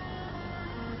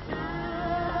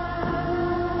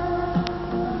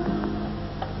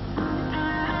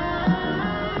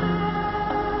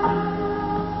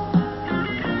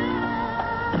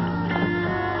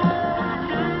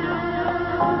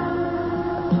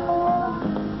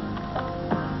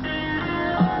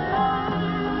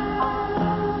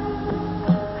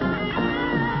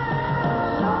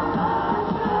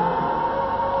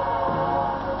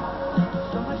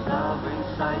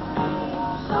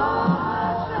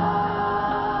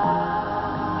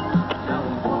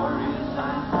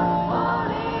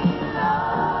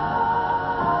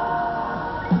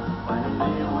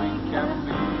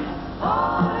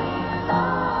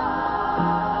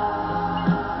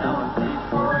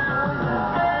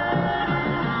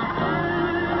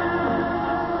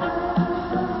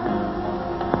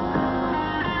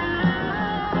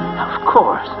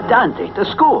 Dante, to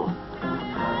school.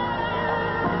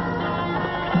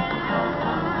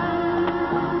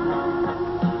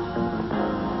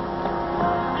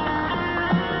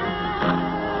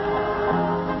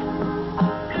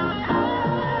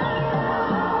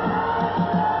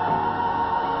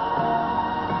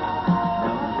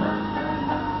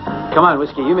 Come on,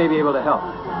 Whiskey, you may be able to help.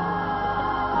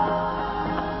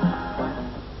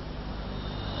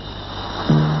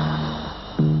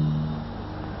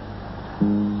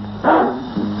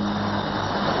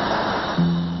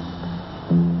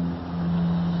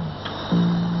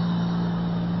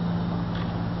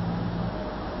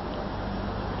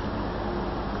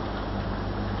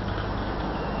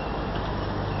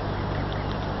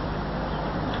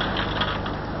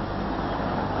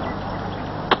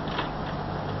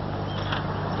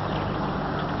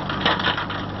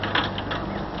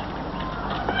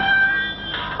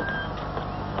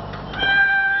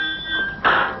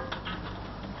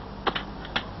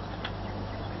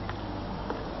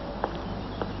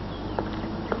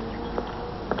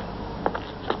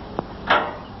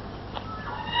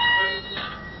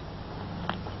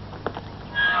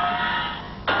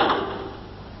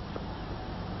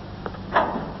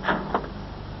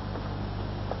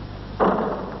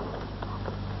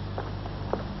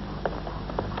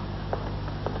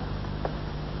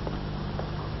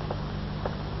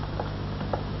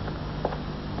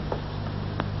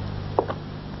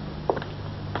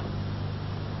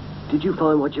 Did you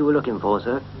find what you were looking for,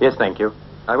 sir? Yes, thank you.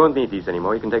 I won't need these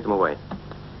anymore. You can take them away.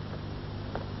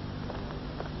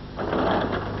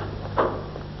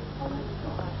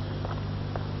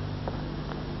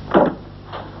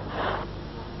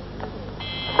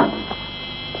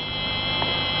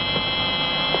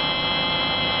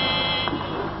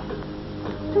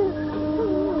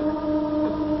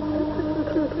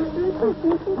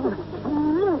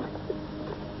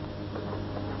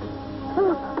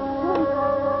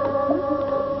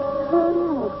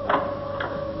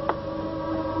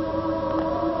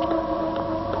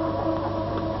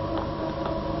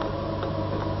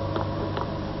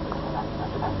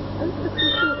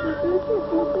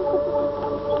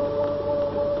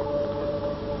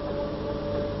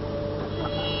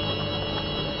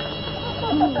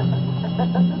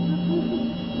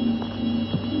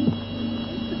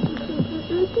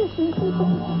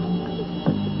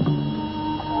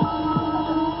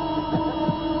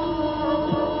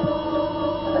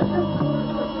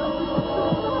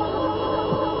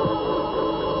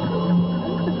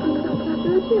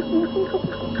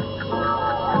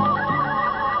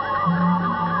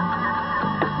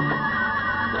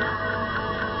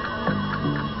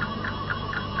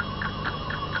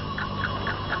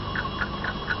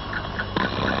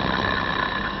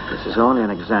 This is only an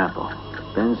example.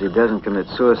 If Benzi doesn't commit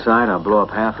suicide, I'll blow up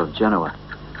half of Genoa.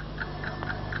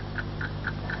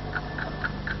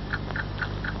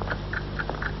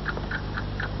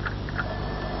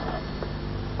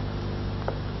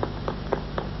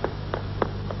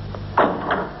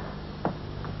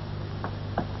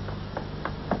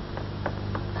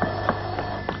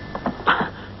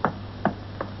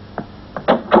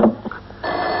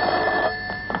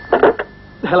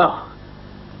 Hello.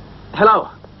 Hello.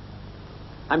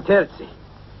 I'm Terzi.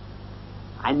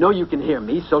 I know you can hear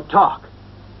me, so talk.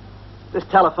 This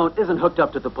telephone isn't hooked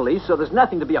up to the police, so there's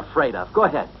nothing to be afraid of. Go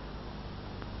ahead.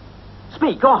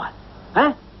 Speak, go on.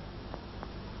 Huh?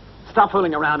 Stop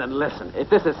fooling around and listen. If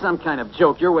this is some kind of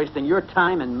joke, you're wasting your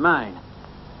time and mine.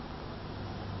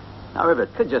 However,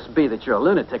 it could just be that you're a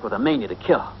lunatic with a mania to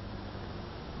kill.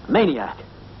 A maniac.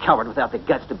 Coward without the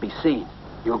guts to be seen.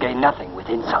 You'll gain nothing with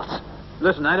insults.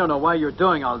 Listen, I don't know why you're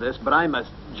doing all this, but I must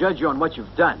judge you on what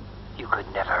you've done. You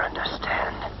could never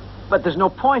understand. But there's no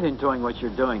point in doing what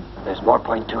you're doing. There's more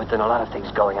point to it than a lot of things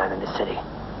going on in this city.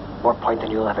 More point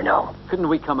than you'll ever know. Couldn't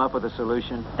we come up with a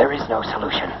solution? There is no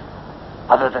solution.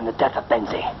 Other than the death of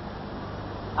Benzi.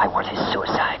 I want his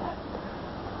suicide.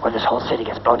 Or this whole city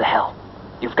gets blown to hell.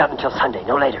 You've got until Sunday,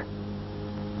 no later.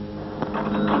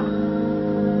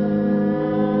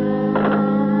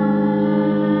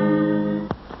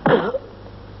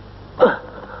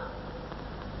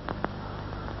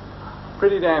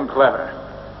 Pretty damn clever.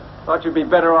 Thought you'd be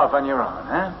better off on your own,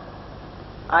 huh?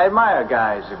 I admire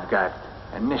guys who've got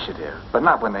initiative, but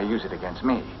not when they use it against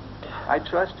me. I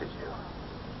trusted you.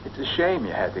 It's a shame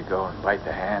you had to go and bite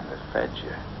the hand that fed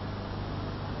you.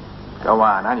 Go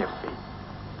on your feet.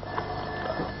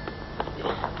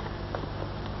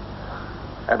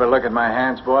 Ever look at my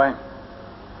hands, boy?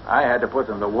 I had to put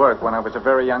them to work when I was a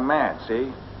very young man,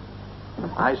 see?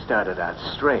 I started out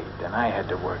straight, and I had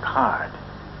to work hard.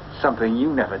 Something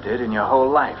you never did in your whole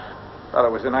life. Thought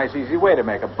it was a nice, easy way to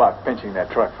make a buck pinching that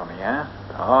truck for me, huh?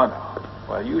 Oh, no.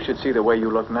 Well, you should see the way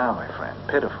you look now, my friend.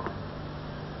 Pitiful.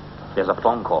 There's a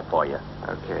phone call for you.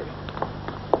 Okay.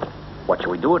 What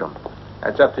should we do with them?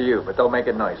 That's up to you, but don't make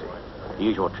it noisy. The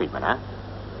usual treatment, huh?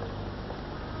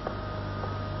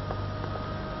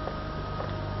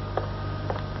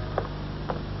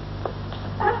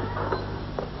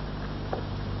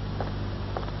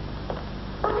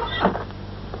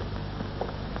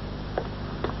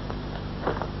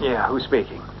 Yeah, who's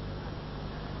speaking?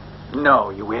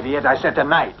 No, you idiot. I said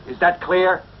tonight. Is that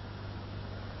clear?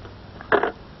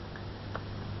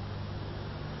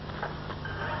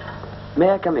 May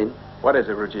I come in? What is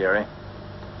it, Ruggieri?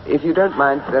 If you don't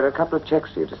mind, there are a couple of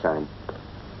checks for you to sign.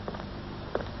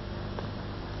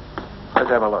 Let's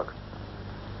have a look.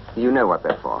 You know what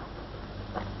they're for.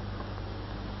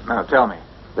 Now, tell me.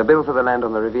 The bill for the land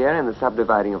on the Riviera and the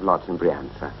subdividing of lots in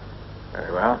Brianza.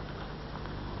 Very well.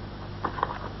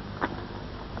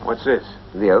 What's this?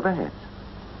 The overheads.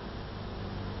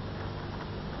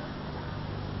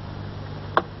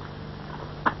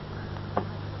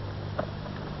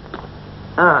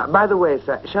 By the way,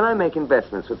 sir, shall I make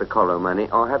investments with the Colo money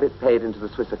or have it paid into the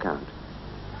Swiss account?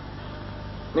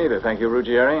 Neither, thank you,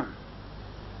 Ruggieri.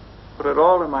 Put it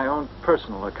all in my own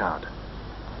personal account.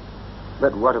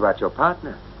 But what about your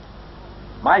partner?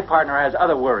 My partner has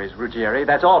other worries, Ruggieri.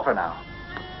 That's all for now.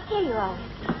 Here you are.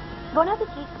 Bon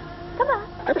appetit. Come on.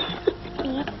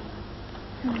 Eat.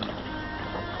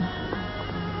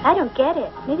 I don't get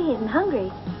it. Maybe he isn't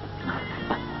hungry.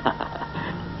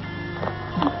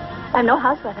 I'm no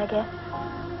housewife, I guess.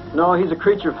 No, he's a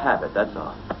creature of habit, that's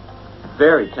all.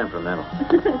 Very temperamental.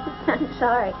 I'm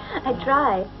sorry. I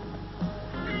tried.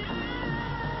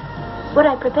 What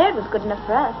I prepared was good enough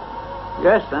for us.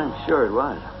 Yes, I'm sure it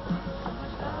was.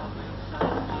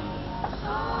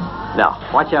 Now,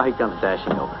 watch how he comes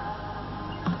dashing over.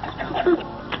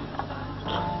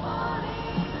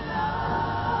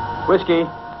 Whiskey.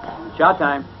 Shot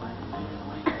time.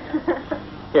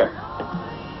 Here.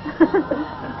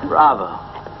 Bravo.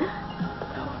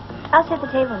 I'll set the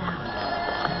table now.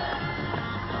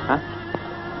 Huh?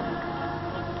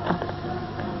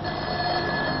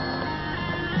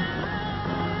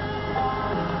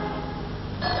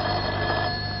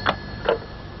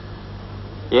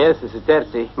 Yes, this is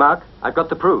Terzi. Mark, I've got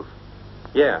the proof.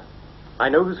 Yeah. I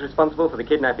know who's responsible for the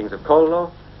kidnappings of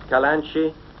Collo,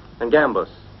 Calanci, and Gambus.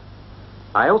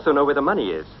 I also know where the money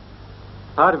is.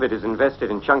 Part of it is invested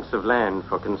in chunks of land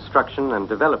for construction and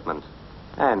development.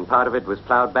 And part of it was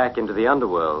plowed back into the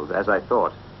underworld, as I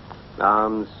thought.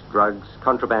 Arms, drugs,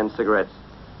 contraband cigarettes.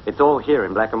 It's all here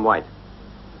in black and white.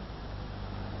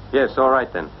 Yes, all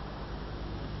right then.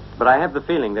 But I have the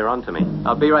feeling they're onto me.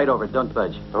 I'll be right over. Don't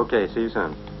budge. Okay, see you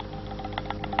soon.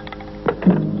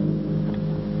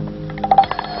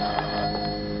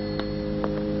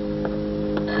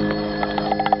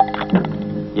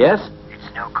 Yes?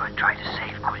 It's no good trying to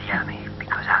save Galleani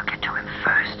because I'll get to him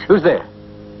first. Who's there?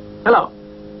 Hello.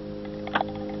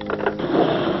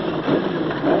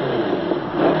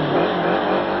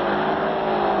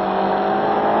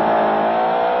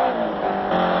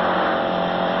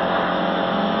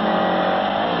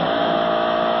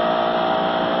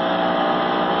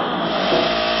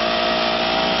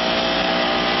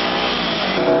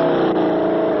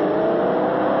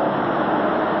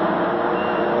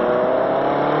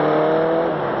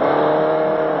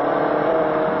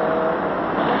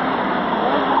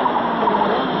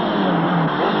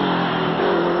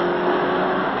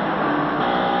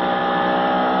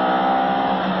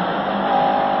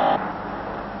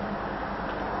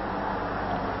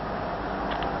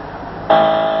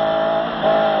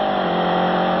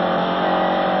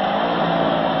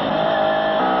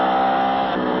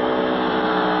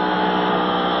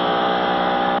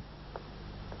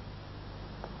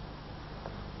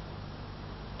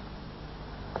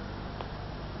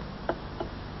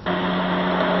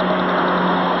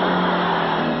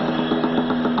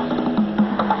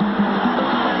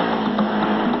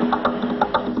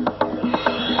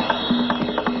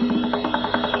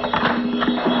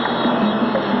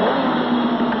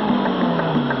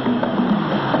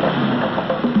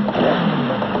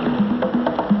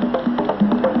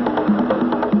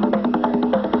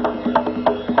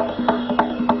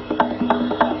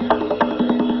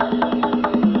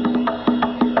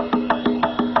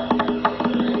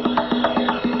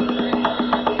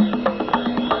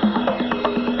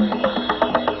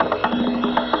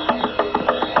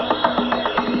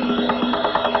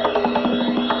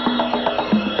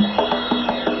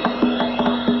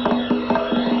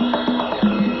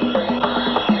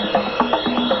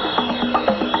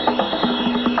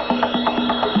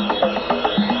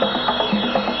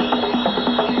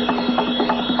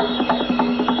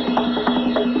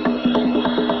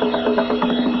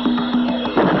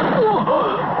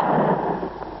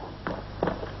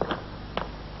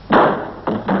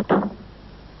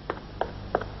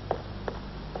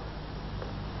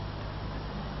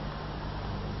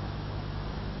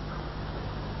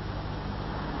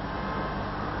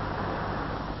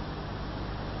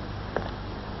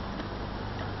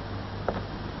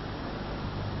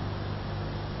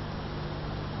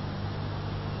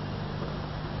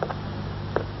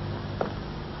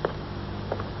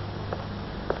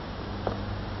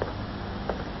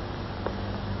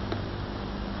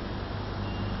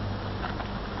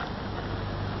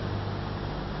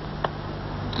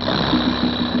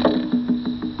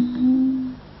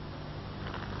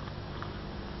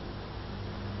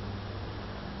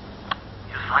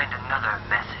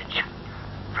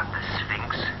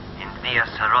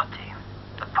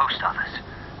 post office,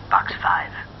 box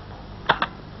 5.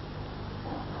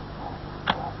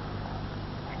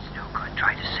 It's no good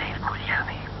trying to save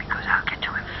Galleani, because I'll get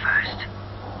to him first.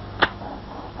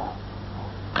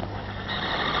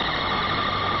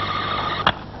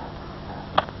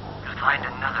 You'll find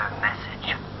another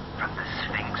message from the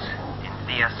Sphinx in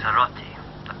Via Sarotti,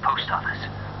 the post office,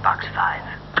 box 5.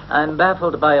 I'm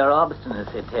baffled by your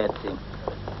obstinacy, Terzi.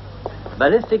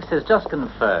 Ballistics has just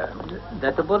confirmed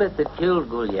that the bullet that killed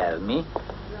Galleani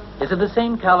is of the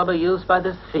same caliber used by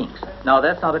the Sphinx. Now,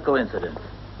 that's not a coincidence.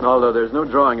 Although there's no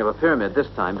drawing of a pyramid this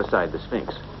time beside the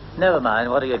Sphinx. Never mind.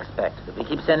 What do you expect? If we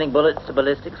keep sending bullets to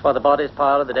ballistics while the bodies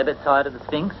pile on the debit side of the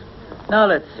Sphinx? Now,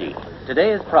 let's see.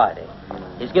 Today is Friday.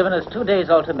 He's given us 2 days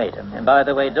ultimatum. And by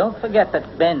the way, don't forget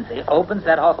that Benzi opens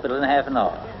that hospital in half an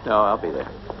hour. No, I'll be there.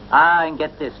 And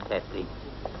get this, Terzi.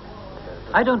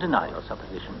 I don't deny your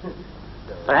supposition.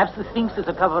 Perhaps the Sphinx is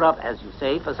a cover-up, as you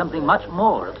say, for something much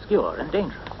more obscure and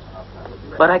dangerous.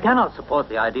 But I cannot support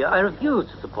the idea, I refuse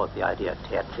to support the idea,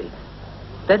 Terzi,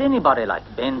 that anybody like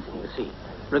Benzi, you see,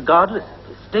 regardless of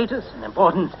his status and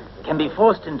importance, can be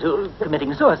forced into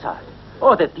committing suicide.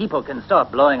 Or that people can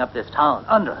start blowing up this town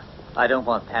under us. I don't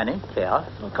want panic, chaos,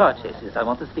 or car chases. I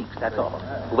want the Sphinx, that's all.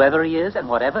 Whoever he is and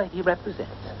whatever he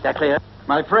represents. Is that clear?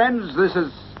 My friends, this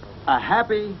is a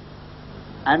happy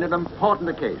and an important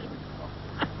occasion.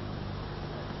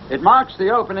 It marks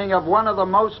the opening of one of the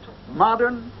most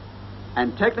modern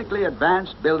and technically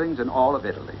advanced buildings in all of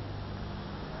Italy.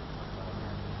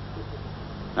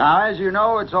 Now, as you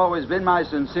know, it's always been my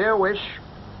sincere wish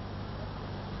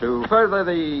to further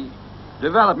the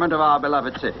development of our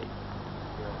beloved city.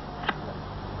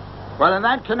 Well, in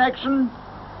that connection,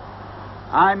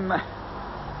 I'm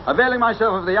availing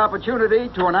myself of the opportunity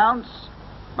to announce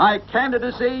my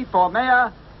candidacy for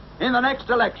mayor in the next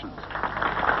elections.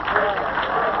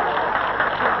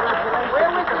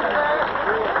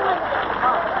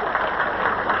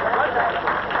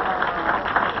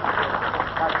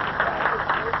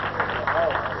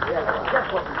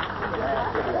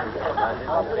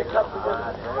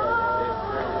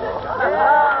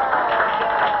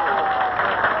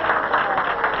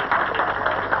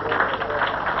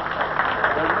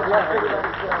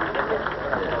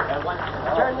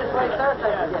 Turn this way, sir.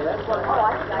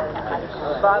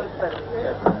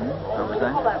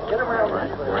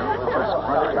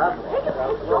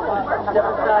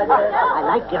 I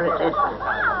like your assessment.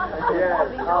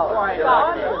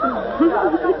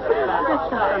 That's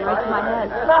something right to my head.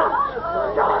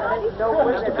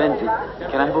 Mr. Benzi,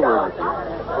 can I have a word with you?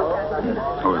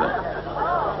 Over there.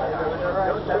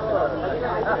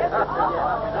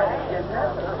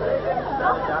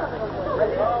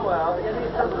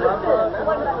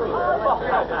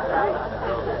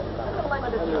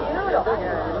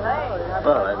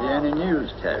 Well, have you any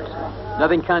news, Terzi?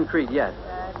 Nothing concrete yet.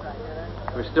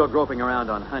 We're still groping around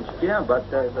on hunches. Yeah, but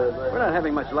we're not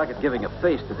having much luck at giving a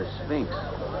face to this Sphinx.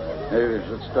 maybe we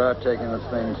should start taking this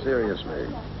thing seriously.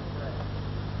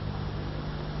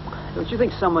 Don't you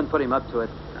think someone put him up to it?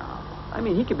 No. I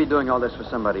mean, he could be doing all this for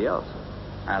somebody else.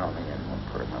 I don't think anyone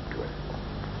put him up to it.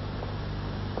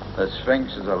 The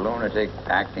Sphinx is a lunatic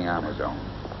acting on his own.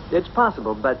 It's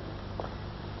possible, but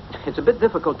it's a bit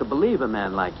difficult to believe a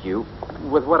man like you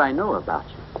with what I know about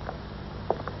you.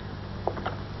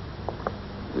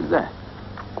 Who's that?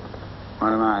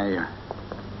 One of my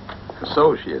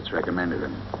associates recommended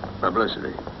him.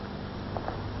 Publicity.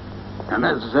 A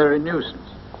necessary nuisance.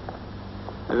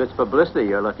 If it's publicity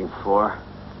you're looking for,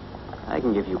 I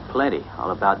can give you plenty. All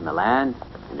about Milan,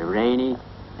 and the rainy,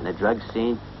 and the drug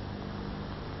scene.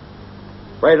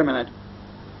 Wait a minute.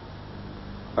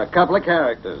 A couple of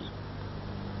characters.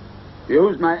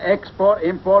 Used my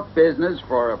export-import business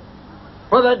for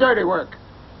the dirty work.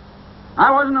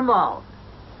 I wasn't involved.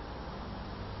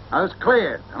 I was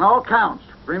cleared on all counts.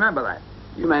 Remember that.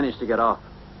 You managed to get off,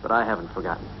 but I haven't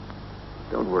forgotten.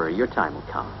 Don't worry, your time will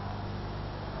come.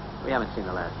 We haven't seen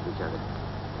the last of each other.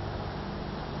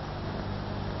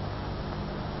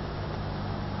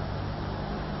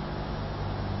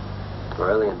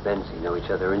 Morelli and Benzi know each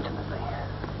other intimately.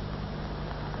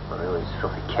 Morelli's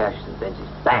filthy cash is in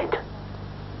Benzi's bank.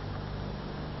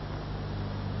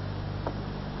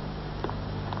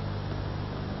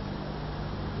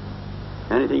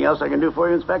 Anything else I can do for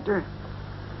you, Inspector?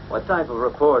 What type of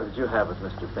rapport did you have with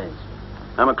Mr. Benzi?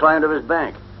 I'm a client of his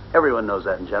bank. Everyone knows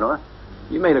that in Genoa.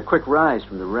 You made a quick rise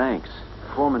from the ranks.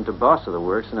 Foreman to boss of the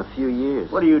works in a few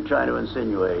years. What are you trying to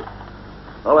insinuate?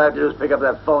 All I have to do is pick up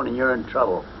that phone and you're in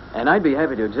trouble. And I'd be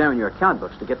happy to examine your account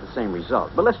books to get the same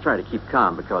result. But let's try to keep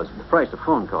calm because the price of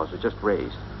phone calls was just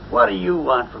raised. What do you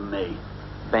want from me?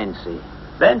 Benzi.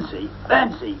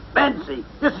 Benzi.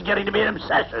 This is getting to be an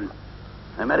obsession.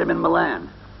 I met him in Milan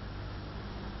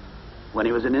when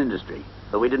he was in industry,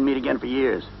 but we didn't meet again for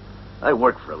years. I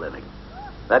work for a living.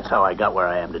 That's how I got where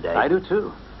I am today. I do,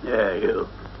 too. Yeah, you.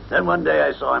 Then one day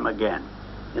I saw him again,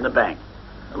 in the bank,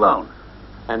 alone.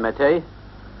 And Mattei?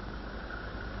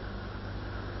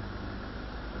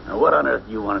 Now, what on earth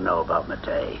do you want to know about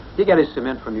Mattei? He got his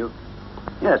cement from you?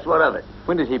 Yes, what of it?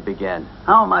 When did he begin?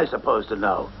 How am I supposed to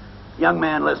know? Young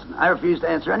man, listen, I refuse to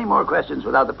answer any more questions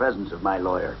without the presence of my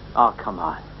lawyer. Oh, come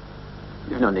on.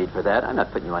 You've no need for that. I'm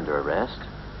not putting you under arrest.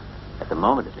 At the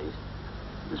moment, at least.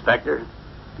 Inspector,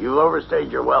 you've overstayed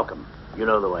your welcome. You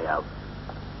know the way out.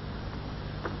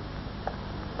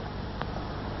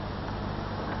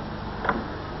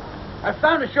 I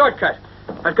found a shortcut.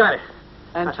 I've got it.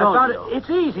 Antonio. I found it. It's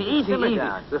easy. Simmer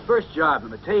down. The first job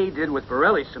Mattei did with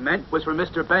Borelli Cement was for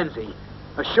Mr. Benzi.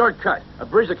 A shortcut. A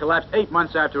bridge that collapsed 8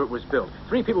 months after it was built.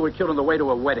 3 people were killed on the way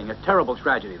to a wedding. A terrible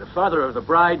tragedy. The father of the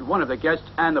bride, one of the guests,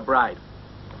 and the bride.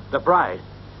 The bride?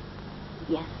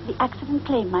 Yes, the accident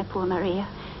claimed my poor Maria.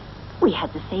 We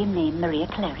had the same name, Maria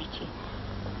Clerici.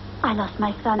 I lost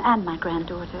my son and my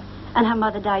granddaughter, and her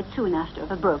mother died soon after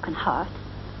of a broken heart.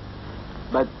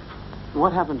 But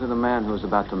what happened to the man who was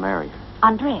about to marry her?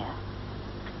 Andrea.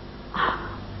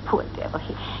 Oh, poor devil,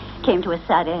 he came to a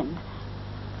sad end.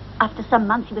 After some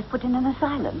months, he was put in an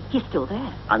asylum. He's still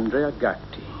there. Andrea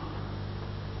Gatti.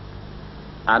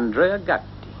 Andrea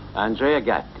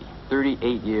Gatti.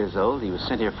 38 years old. He was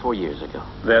sent here 4 years ago.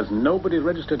 There's nobody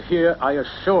registered here, I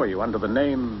assure you, under the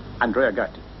name Andrea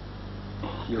Gatti.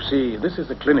 You see, this is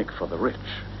a clinic for the rich.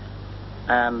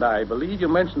 And I believe you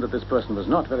mentioned that this person was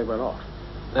not very well off.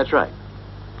 That's right.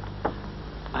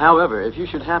 However, if you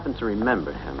should happen to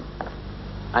remember him,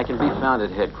 I can be found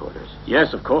at headquarters.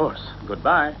 Yes, of course.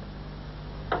 Goodbye.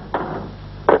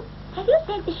 Have you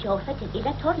sent the chauffeur to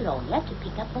Villa Torlonia to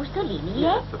pick up Mussolini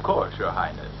yet? Yes, of course, Your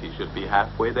Highness. He should be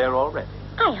halfway there already.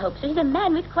 I hope so. He's a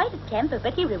man with quite a temper,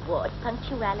 but he rewards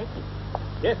punctuality.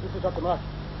 Yes, this is Dr. Mark.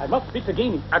 I must speak to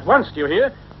Ghini. At once, do you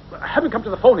hear? Have him come to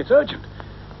the phone. It's urgent.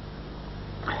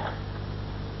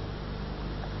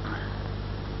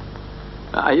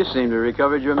 You seem to have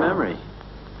recovered your memory.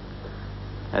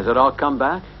 Has it all come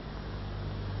back?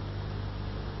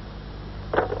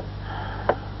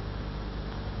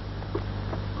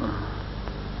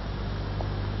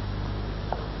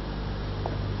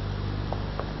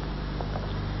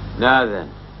 Now then,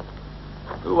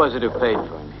 who was it who paid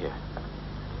for him here?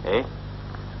 Eh?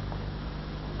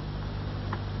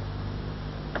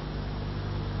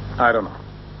 I don't know.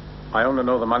 I only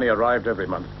know the money arrived every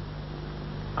month.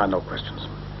 And no questions.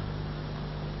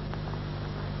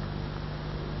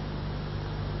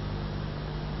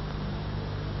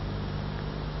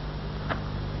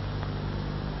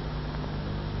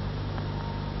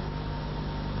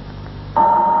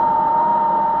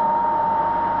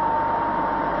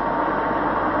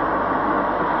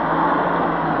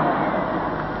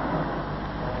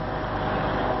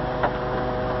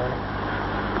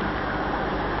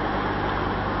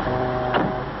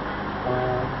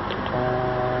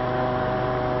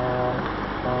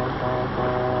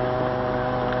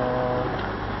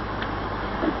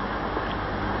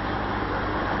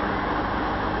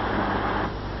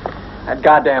 That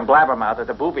goddamn blabbermouth at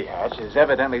the booby hatch has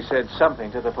evidently said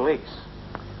something to the police.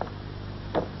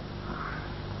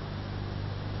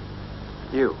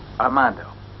 You,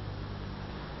 Armando,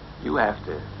 you have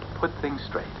to put things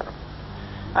straight.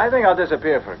 I think I'll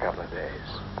disappear for a couple of days.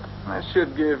 That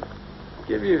should give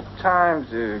you time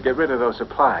to get rid of those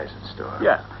supplies in store.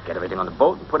 Yeah, get everything on the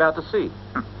boat and put out to sea.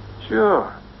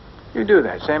 Sure. You do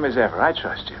that, same as ever. I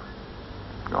trust you.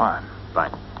 Go on.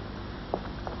 Fine.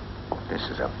 This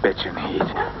is a bitchin' heat. It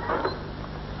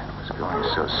was going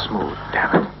so smooth,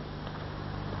 damn it.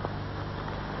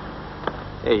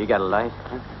 Hey, you got a light?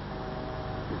 Huh?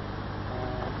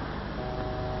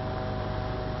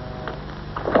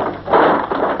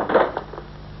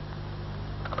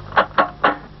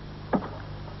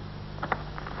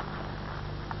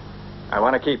 I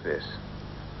want to keep this.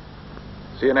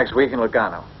 See you next week in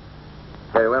Lugano.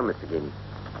 Very well, Mr. Ghini.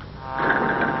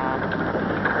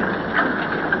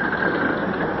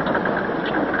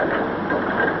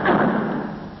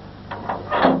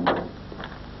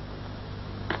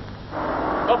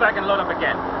 Go back and load up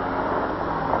again.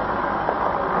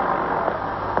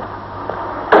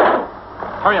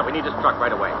 Hurry up, we need this truck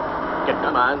right away.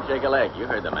 Come on, shake a leg. You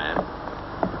heard the man.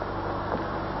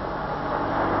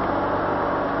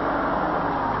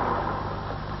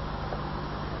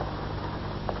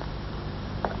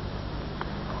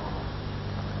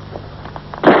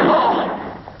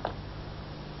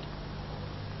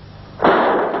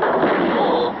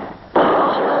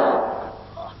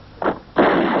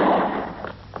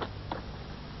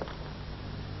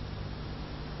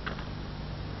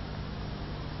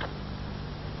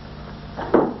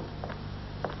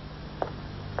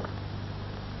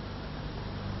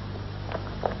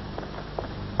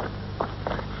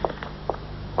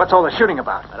 What's all the shooting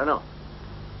about? I don't know.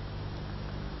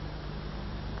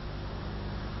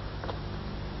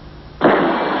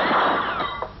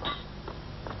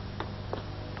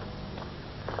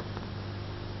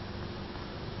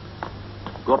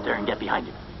 Go up there and get behind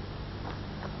him.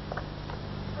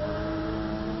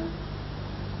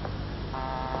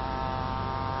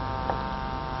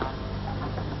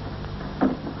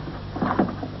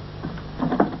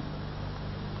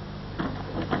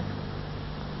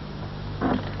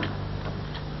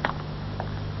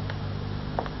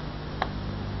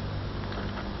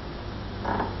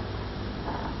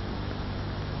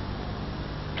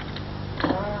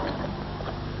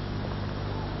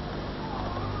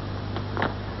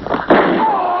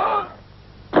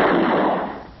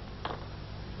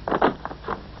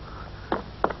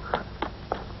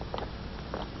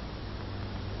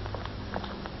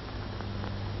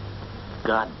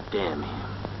 God damn him.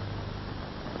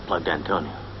 Plugged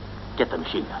Antonio. Get the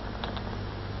machine gun.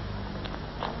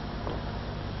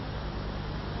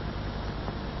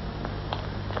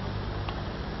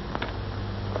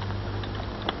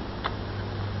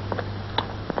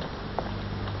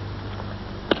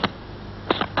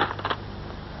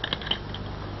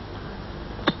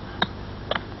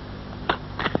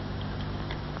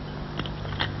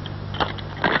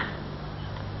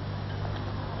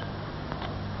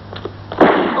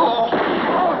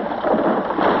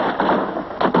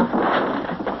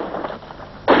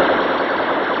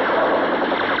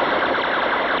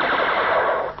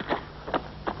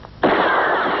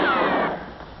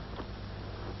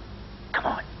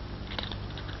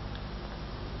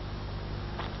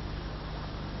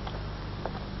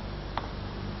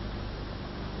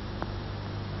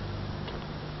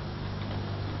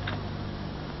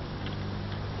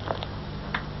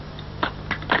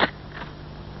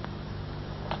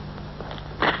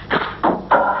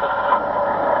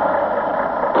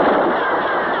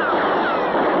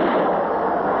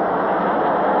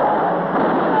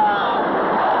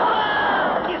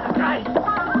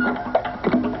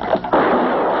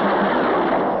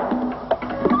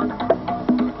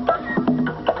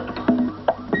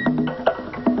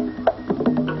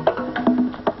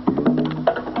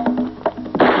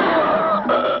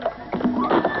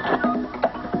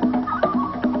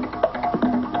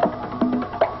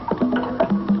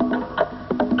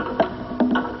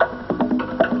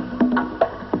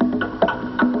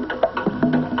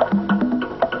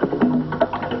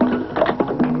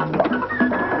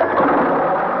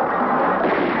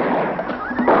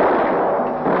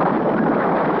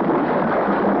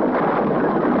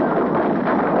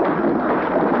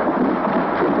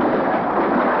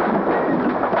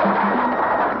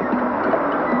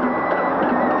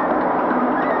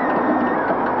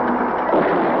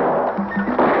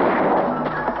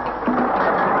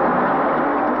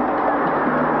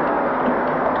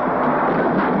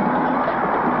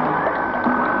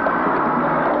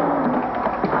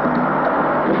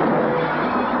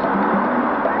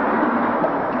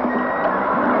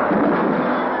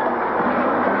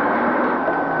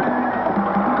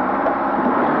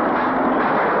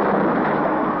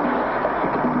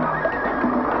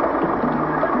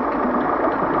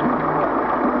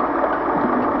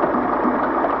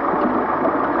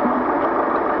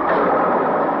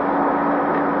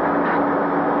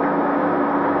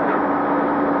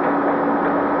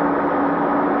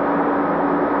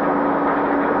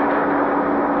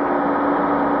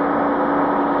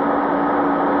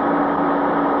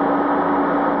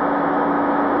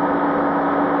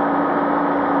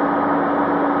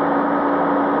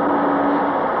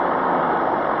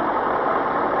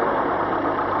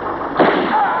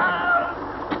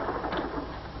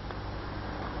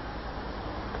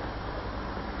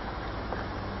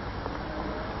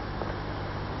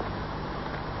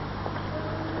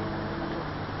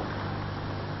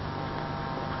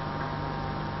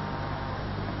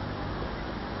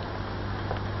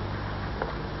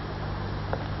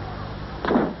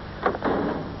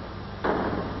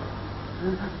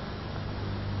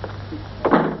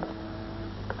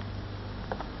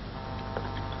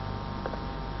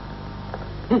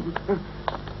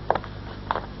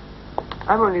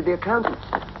 I'm only the accountant.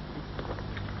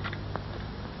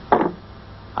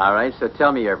 All right, so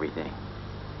tell me everything.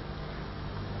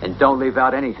 And don't leave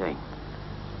out anything.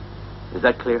 Is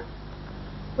that clear?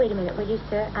 Wait a minute, will you,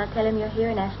 sir? I'll tell him you're here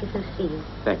and ask if he'll see you.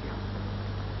 Thank you.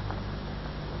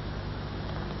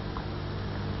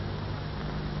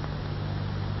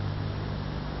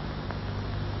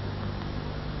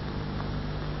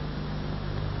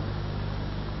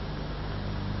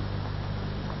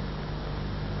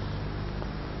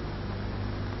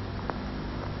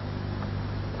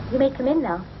 You may come in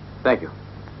now. Thank you.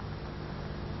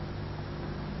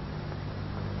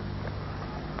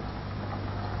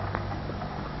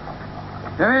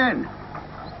 Come in.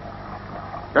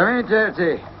 Come in,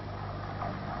 Terzi.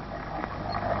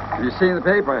 Have you seen the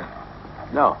paper?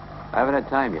 No, I haven't had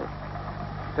time yet.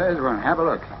 There's one. Have a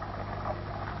look.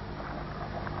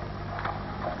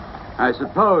 I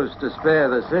suppose to spare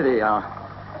the city, I'll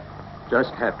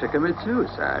just have to commit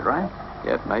suicide, right?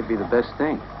 Yeah, it might be the best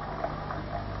thing.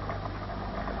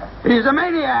 He's a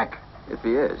maniac! If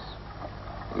he is,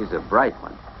 he's a bright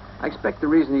one. I expect the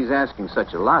reason he's asking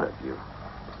such a lot of you is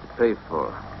to pay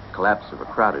for the collapse of a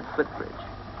crowded footbridge.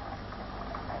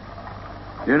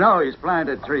 You know he's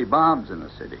planted 3 bombs in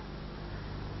the city.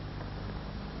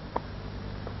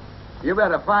 You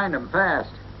better find him fast.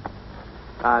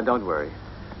 Don't worry.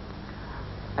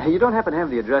 You don't happen to have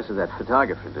the address of that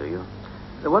photographer, do you?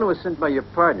 The one who was sent by your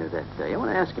partner that day. I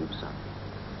want to ask him something.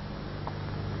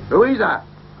 Louisa!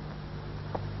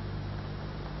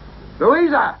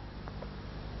 Louisa!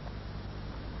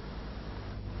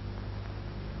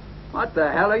 What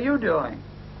the hell are you doing?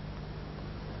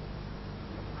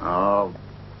 Oh,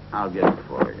 I'll get it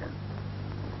for you.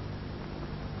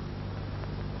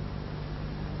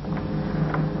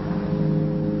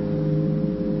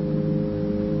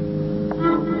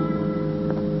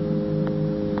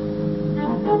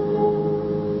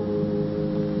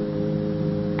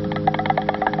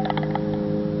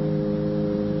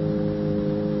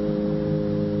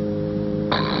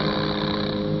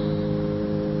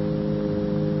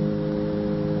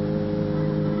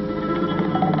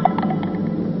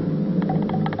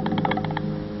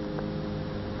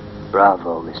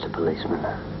 Bravo, Mr. Policeman.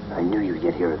 I knew you'd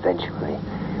get here eventually.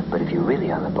 But if you're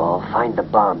really on the ball, find the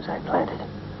bombs I planted.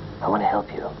 I want to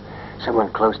help you.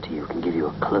 Someone close to you can give you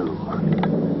a clue.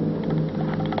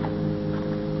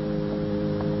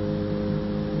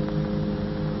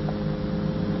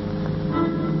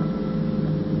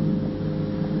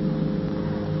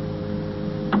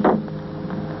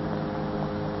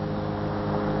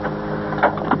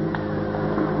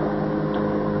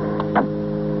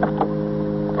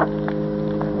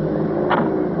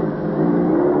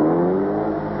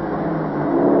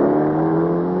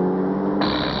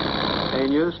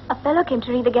 A fellow came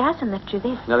to read the gas and left you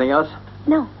this. Nothing else?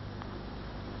 No.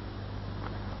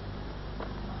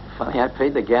 Funny, I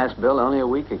paid the gas bill only a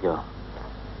week ago.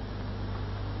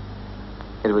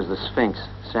 It was the Sphinx,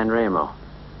 San Remo,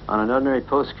 on an ordinary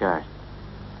postcard.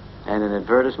 And an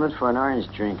advertisement for an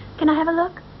orange drink. Can I have a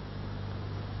look?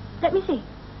 Let me see.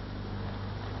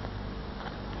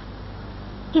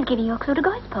 He's giving you a clue to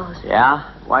go, I suppose.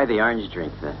 Yeah? Why the orange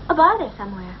drink, then? A bar there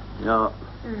somewhere. No.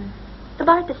 The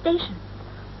bar at the station.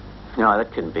 No,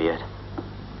 that couldn't be it.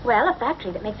 Well, a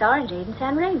factory that makes orangeade in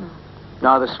San Remo.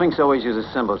 No, the Sphinx always uses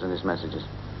symbols in his messages.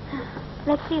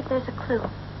 Let's see if there's a clue.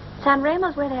 San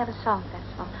Remo's where they have a song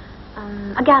festival.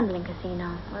 A gambling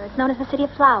casino. Or it's known as the City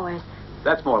of Flowers.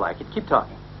 That's more like it. Keep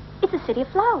talking. It's a city of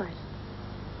flowers.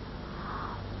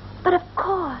 But of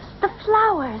course, the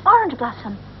flowers. Orange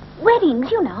blossom.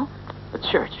 Weddings, you know. The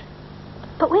church.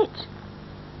 But which?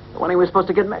 The one he was supposed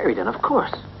to get married in, of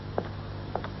course.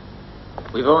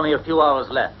 We've only a few hours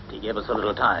left. He gave us a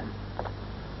little time.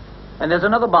 And there's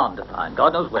another bomb to find,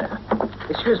 God knows where.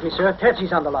 Excuse me, sir.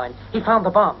 Terzi's on the line. He found the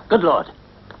bomb. Good Lord.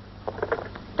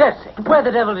 Terzi, where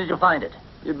the devil did you find it?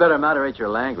 You'd better moderate your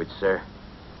language, sir.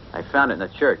 I found it in a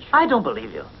church. I don't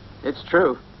believe you. It's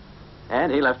true.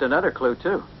 And he left another clue,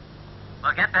 too.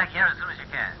 Well, get back here as soon as you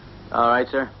can. All right,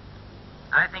 sir.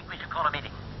 I think we should call a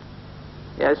meeting.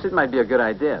 Yes, it might be a good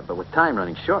idea, but with time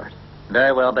running short.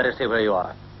 Very well, better stay where you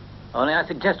are. Only I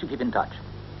suggest you keep in touch.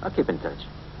 I'll keep in touch.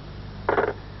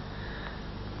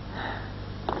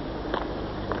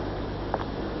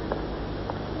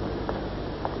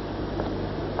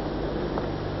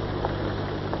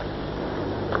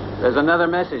 There's another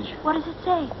message. What does it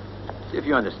say? See if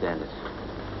you understand it.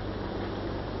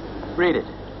 Read it.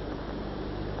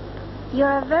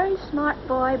 You're a very smart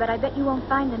boy, but I bet you won't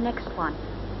find the next one.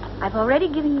 I've already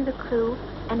given you the clue,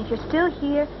 and if you're still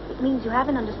here, it means you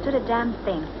haven't understood a damn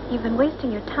thing. You've been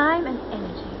wasting your time and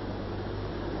energy.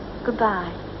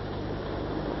 Goodbye.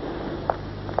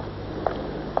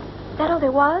 Is that all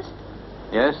there was?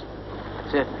 Yes,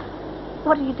 that's it.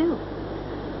 What do you do?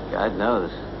 God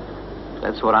knows.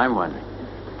 That's what I'm wondering.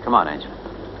 Come on, Angel.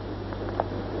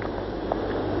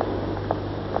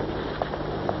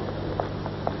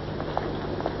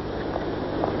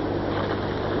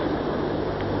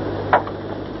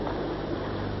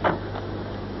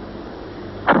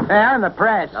 Hey, I'm the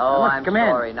press. No, Let's I'm come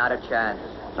sorry, not a chance.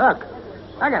 Look,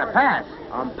 I got a pass.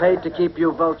 I'm paid to keep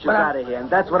you vultures out of here, and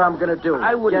that's what I'm going to do.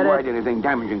 I wouldn't Get write it? anything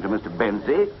damaging to Mr.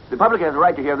 Benzi. The public has a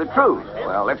right to hear the truth.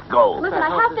 Well, let's go. Listen, I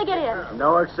have to get in.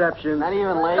 No exceptions. Not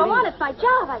even Go on, it's my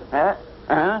job. Huh?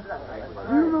 Huh?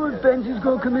 You know if Benzi's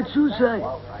gonna commit suicide.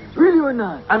 Really or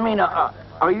not? I mean,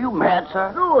 are you mad,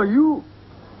 sir? No, are you?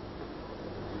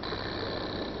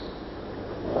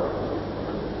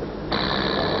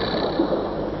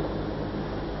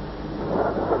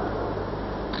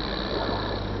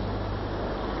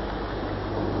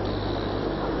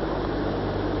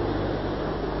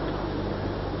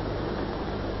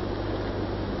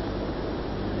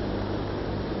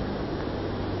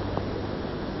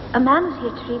 A man was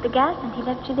here to read the gas, and he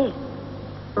left you this.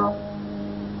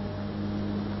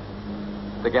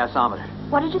 The gasometer.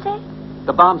 What did you say?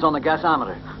 The bomb's on the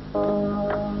gasometer.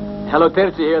 Hello,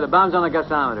 Terzi here. The bomb's on the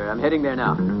gasometer. I'm heading there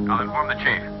now. I'll inform the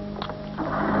chief.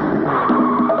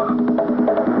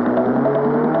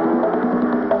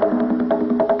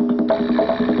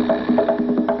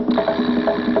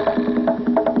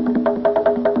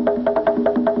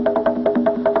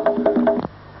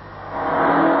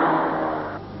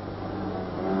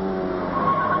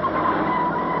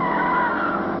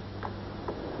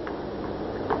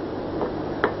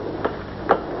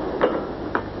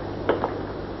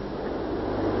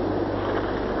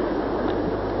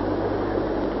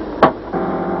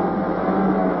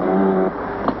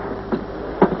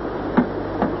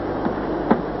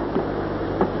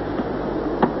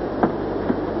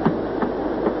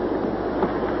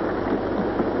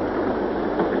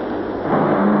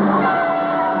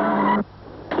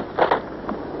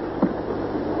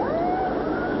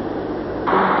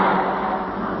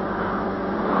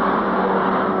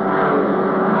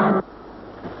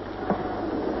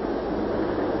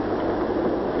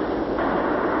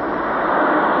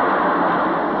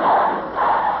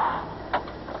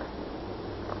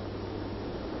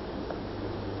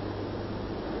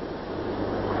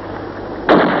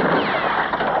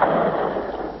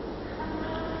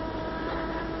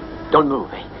 Don't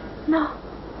move, eh? No.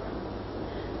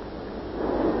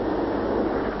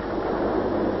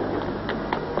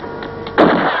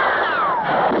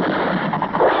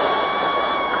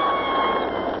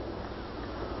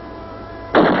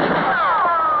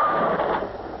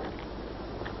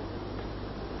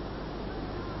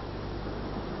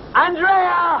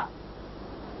 Andrea!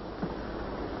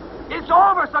 It's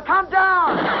over, so come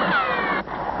down!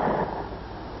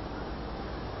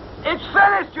 It's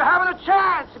finished! You haven't a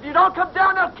chance! If you don't come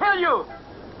down, they'll kill you!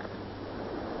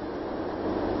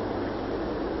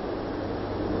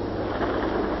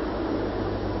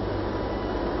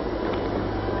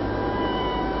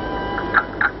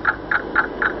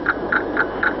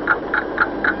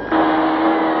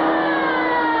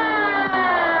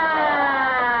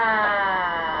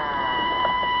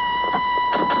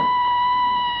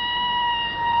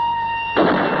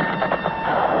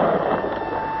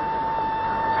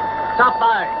 Stop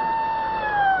firing.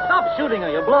 Stop shooting or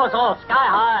you'll blow us all sky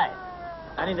high.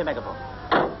 I need the megaphone.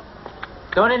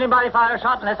 Don't anybody fire a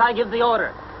shot unless I give the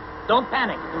order. Don't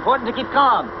panic. It's important to keep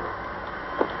calm.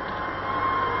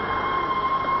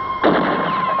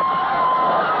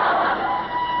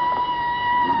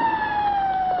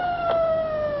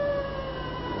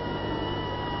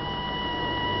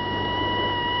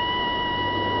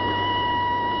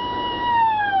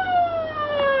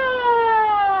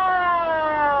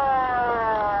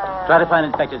 Try to find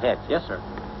Inspector's heads. Yes, sir.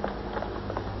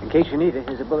 In case you need it,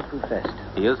 here's a bulletproof vest.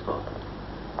 Be useful.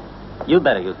 You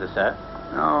better use this, sir.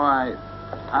 No,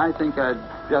 I think I'd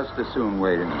just as soon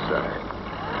wait inside.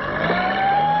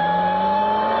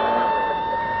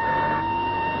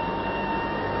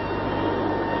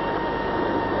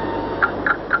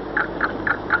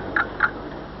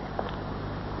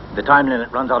 The time limit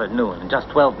runs out at noon in just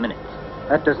 12 minutes.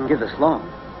 That doesn't give us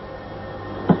long.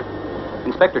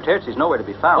 Inspector Terzi's nowhere to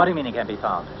be found. What do you mean he can't be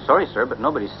found? Sorry, sir, but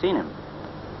nobody's seen him.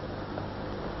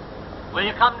 Will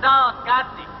you come down,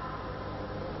 Gassi?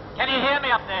 Can you hear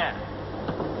me up there?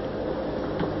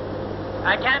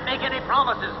 I can't make any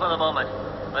promises for the moment,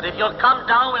 but if you'll come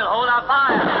down, we'll hold our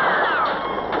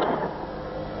fire.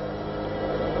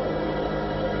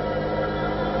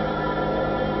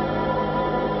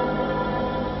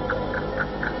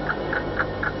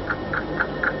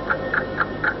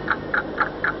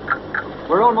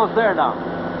 We're almost there now.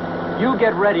 You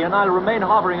get ready, and I'll remain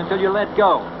hovering until you let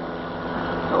go.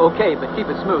 Okay, but keep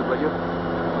it smooth, will you?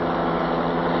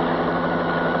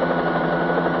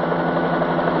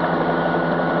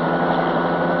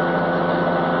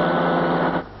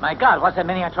 My God, what's that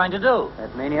maniac trying to do?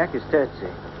 That maniac is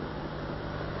Terzi.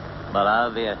 Well,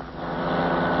 I'll be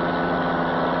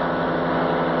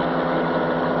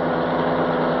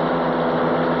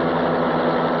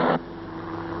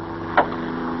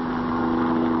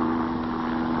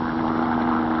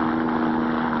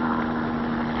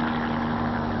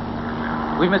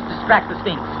We must distract the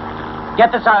Sphinx.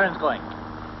 Get the sirens going.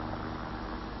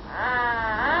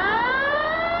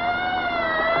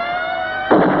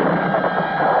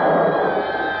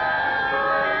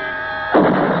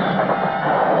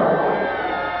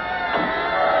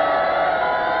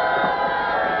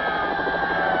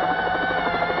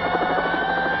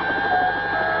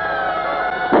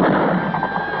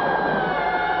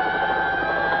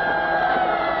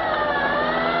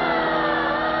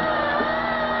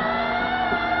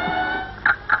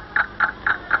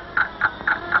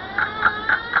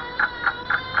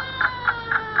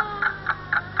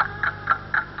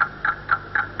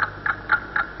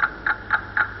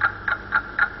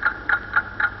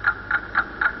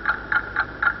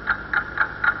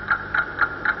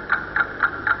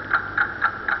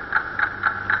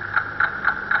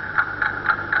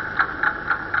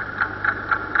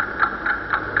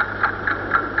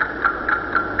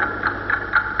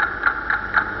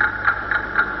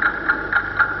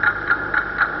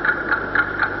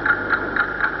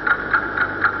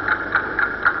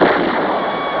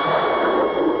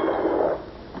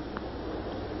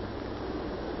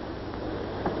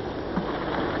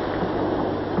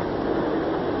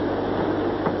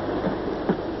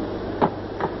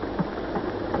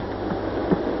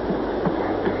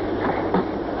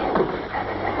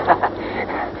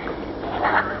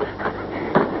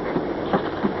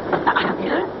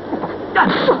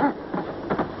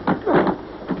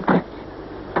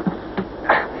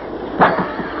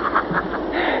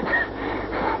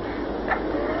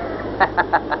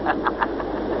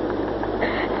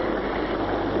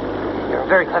 You're a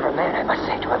very clever man, I must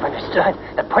say, to have understood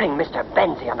that putting Mr.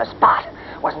 Benzie on the spot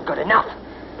wasn't good enough.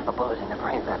 A bullet in the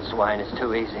brain of that swine is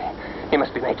too easy. He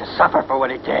must be made to suffer for what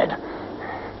he did.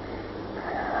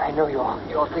 I know you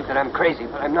all think that I'm crazy,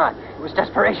 but I'm not. It was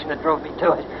desperation that drove me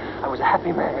to it. I was a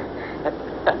happy man.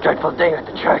 That dreadful day at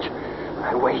the church,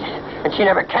 I waited, and she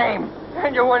never came.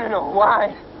 And you want to know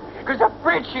why? Because the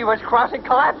bridge she was crossing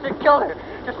collapsed and killed her.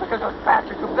 Just because those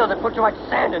bastards who built it put too much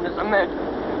sand in the cement.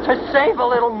 To save a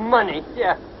little money,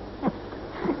 yeah.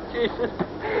 Jesus,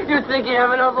 you think you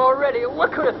have enough already?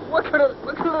 What could a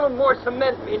little more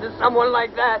cement mean to someone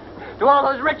like that? To all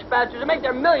those rich bastards who make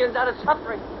their millions out of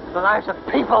suffering? The lives of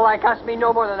people like us mean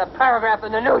no more than a paragraph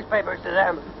in the newspapers to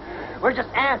them. We're just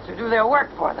ants who do their work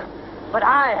for them. But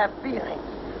I have feelings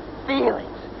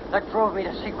that drove me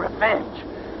to seek revenge,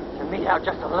 to mete out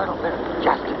just a little bit of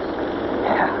justice.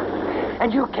 Yeah,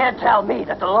 and you can't tell me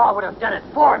that the law would have done it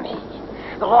for me.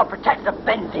 The law protects the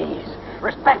Benzies,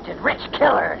 respected rich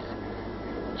killers,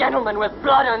 gentlemen with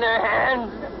blood on their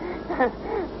hands.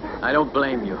 I don't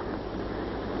blame you.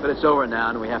 But it's over now,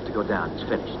 and we have to go down. It's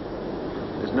finished.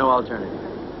 There's no alternative.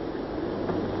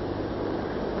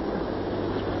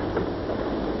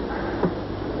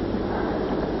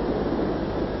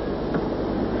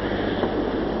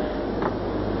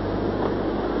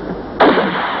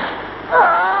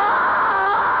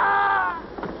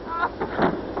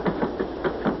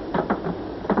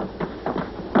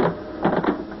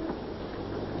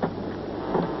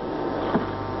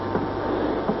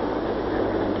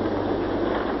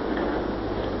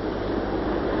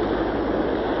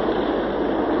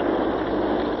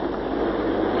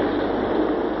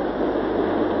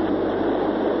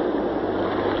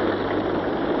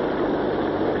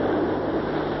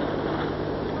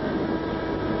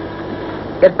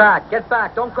 Get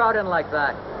back. Don't crowd in like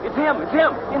that. It's him.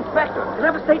 Inspector. Can I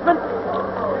have a statement?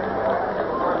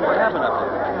 What happened up there?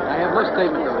 I have no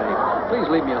statement to make. Please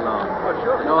leave me alone. Oh,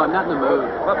 sure. No, I'm not in the mood.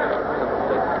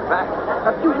 Back.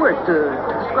 A few words to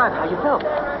describe how you felt.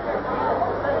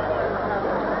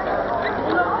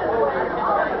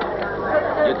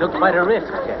 You took quite a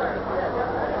risk,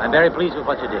 Terzi. I'm very pleased with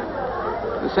what you did.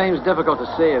 The same's difficult to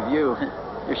say of you.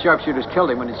 Your sharpshooters killed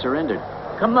him when he surrendered.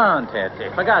 Come on, Terzi.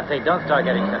 For God's sake, don't start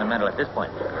getting sentimental at this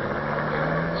point.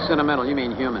 Sentimental, you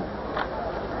mean human.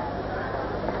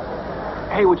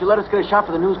 Hey, would you let us get a shot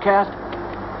for the newscast?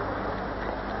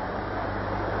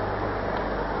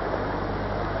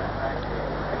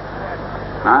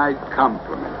 My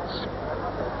compliments.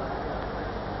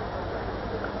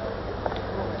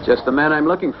 Just the man I'm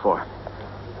looking for.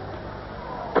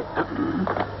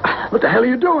 What the hell are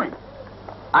you doing?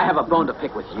 I have a bone to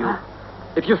pick with you.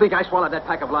 If you think I swallowed that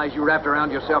pack of lies you wrapped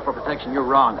around yourself for protection, you're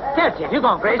wrong. Terzi, you've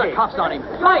gone crazy. Put the cuffs on him.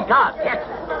 My God, Terzi.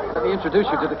 Let me introduce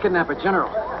you to the kidnapper general.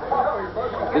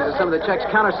 These are some of the checks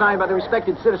countersigned by the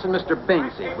respected citizen, Mr.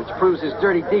 Benzie, which proves his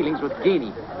dirty dealings with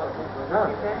Guinea.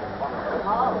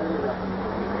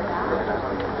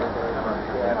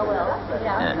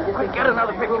 Quick, get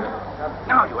another picture.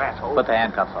 Now, you asshole. Put the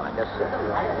handcuffs on him. Yes, sir.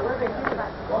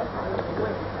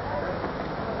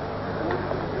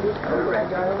 The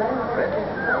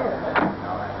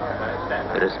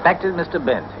respected Mr.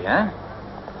 Benzi, eh?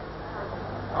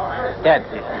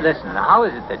 Terzi, listen, how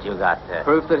is it that you got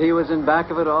Proof that he was in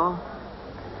back of it all?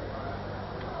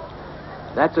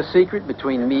 That's a secret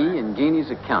between me and Guinea's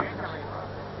accountant.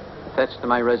 Attached to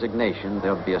my resignation,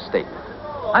 there'll be a statement.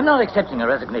 I'm not accepting a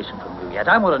resignation from you yet.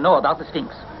 I want to know about the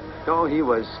Sphinx. Oh, he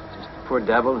was just a poor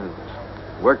devil who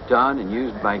was worked on and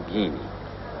used by Guinea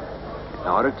in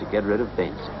order to get rid of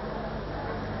Benzi.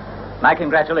 My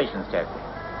congratulations, Terzi.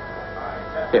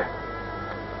 Here.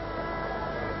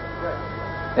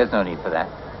 There's no need for that.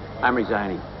 I'm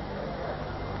resigning.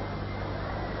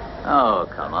 Oh,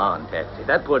 come on, Terzi.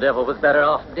 That poor devil was better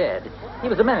off dead. He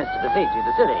was a menace to the safety of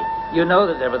the city. You know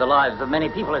that there were the lives of many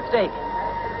people at stake.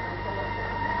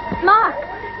 Mark!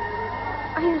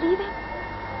 Are you leaving?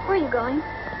 Where are you going?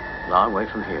 Long way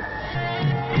from here.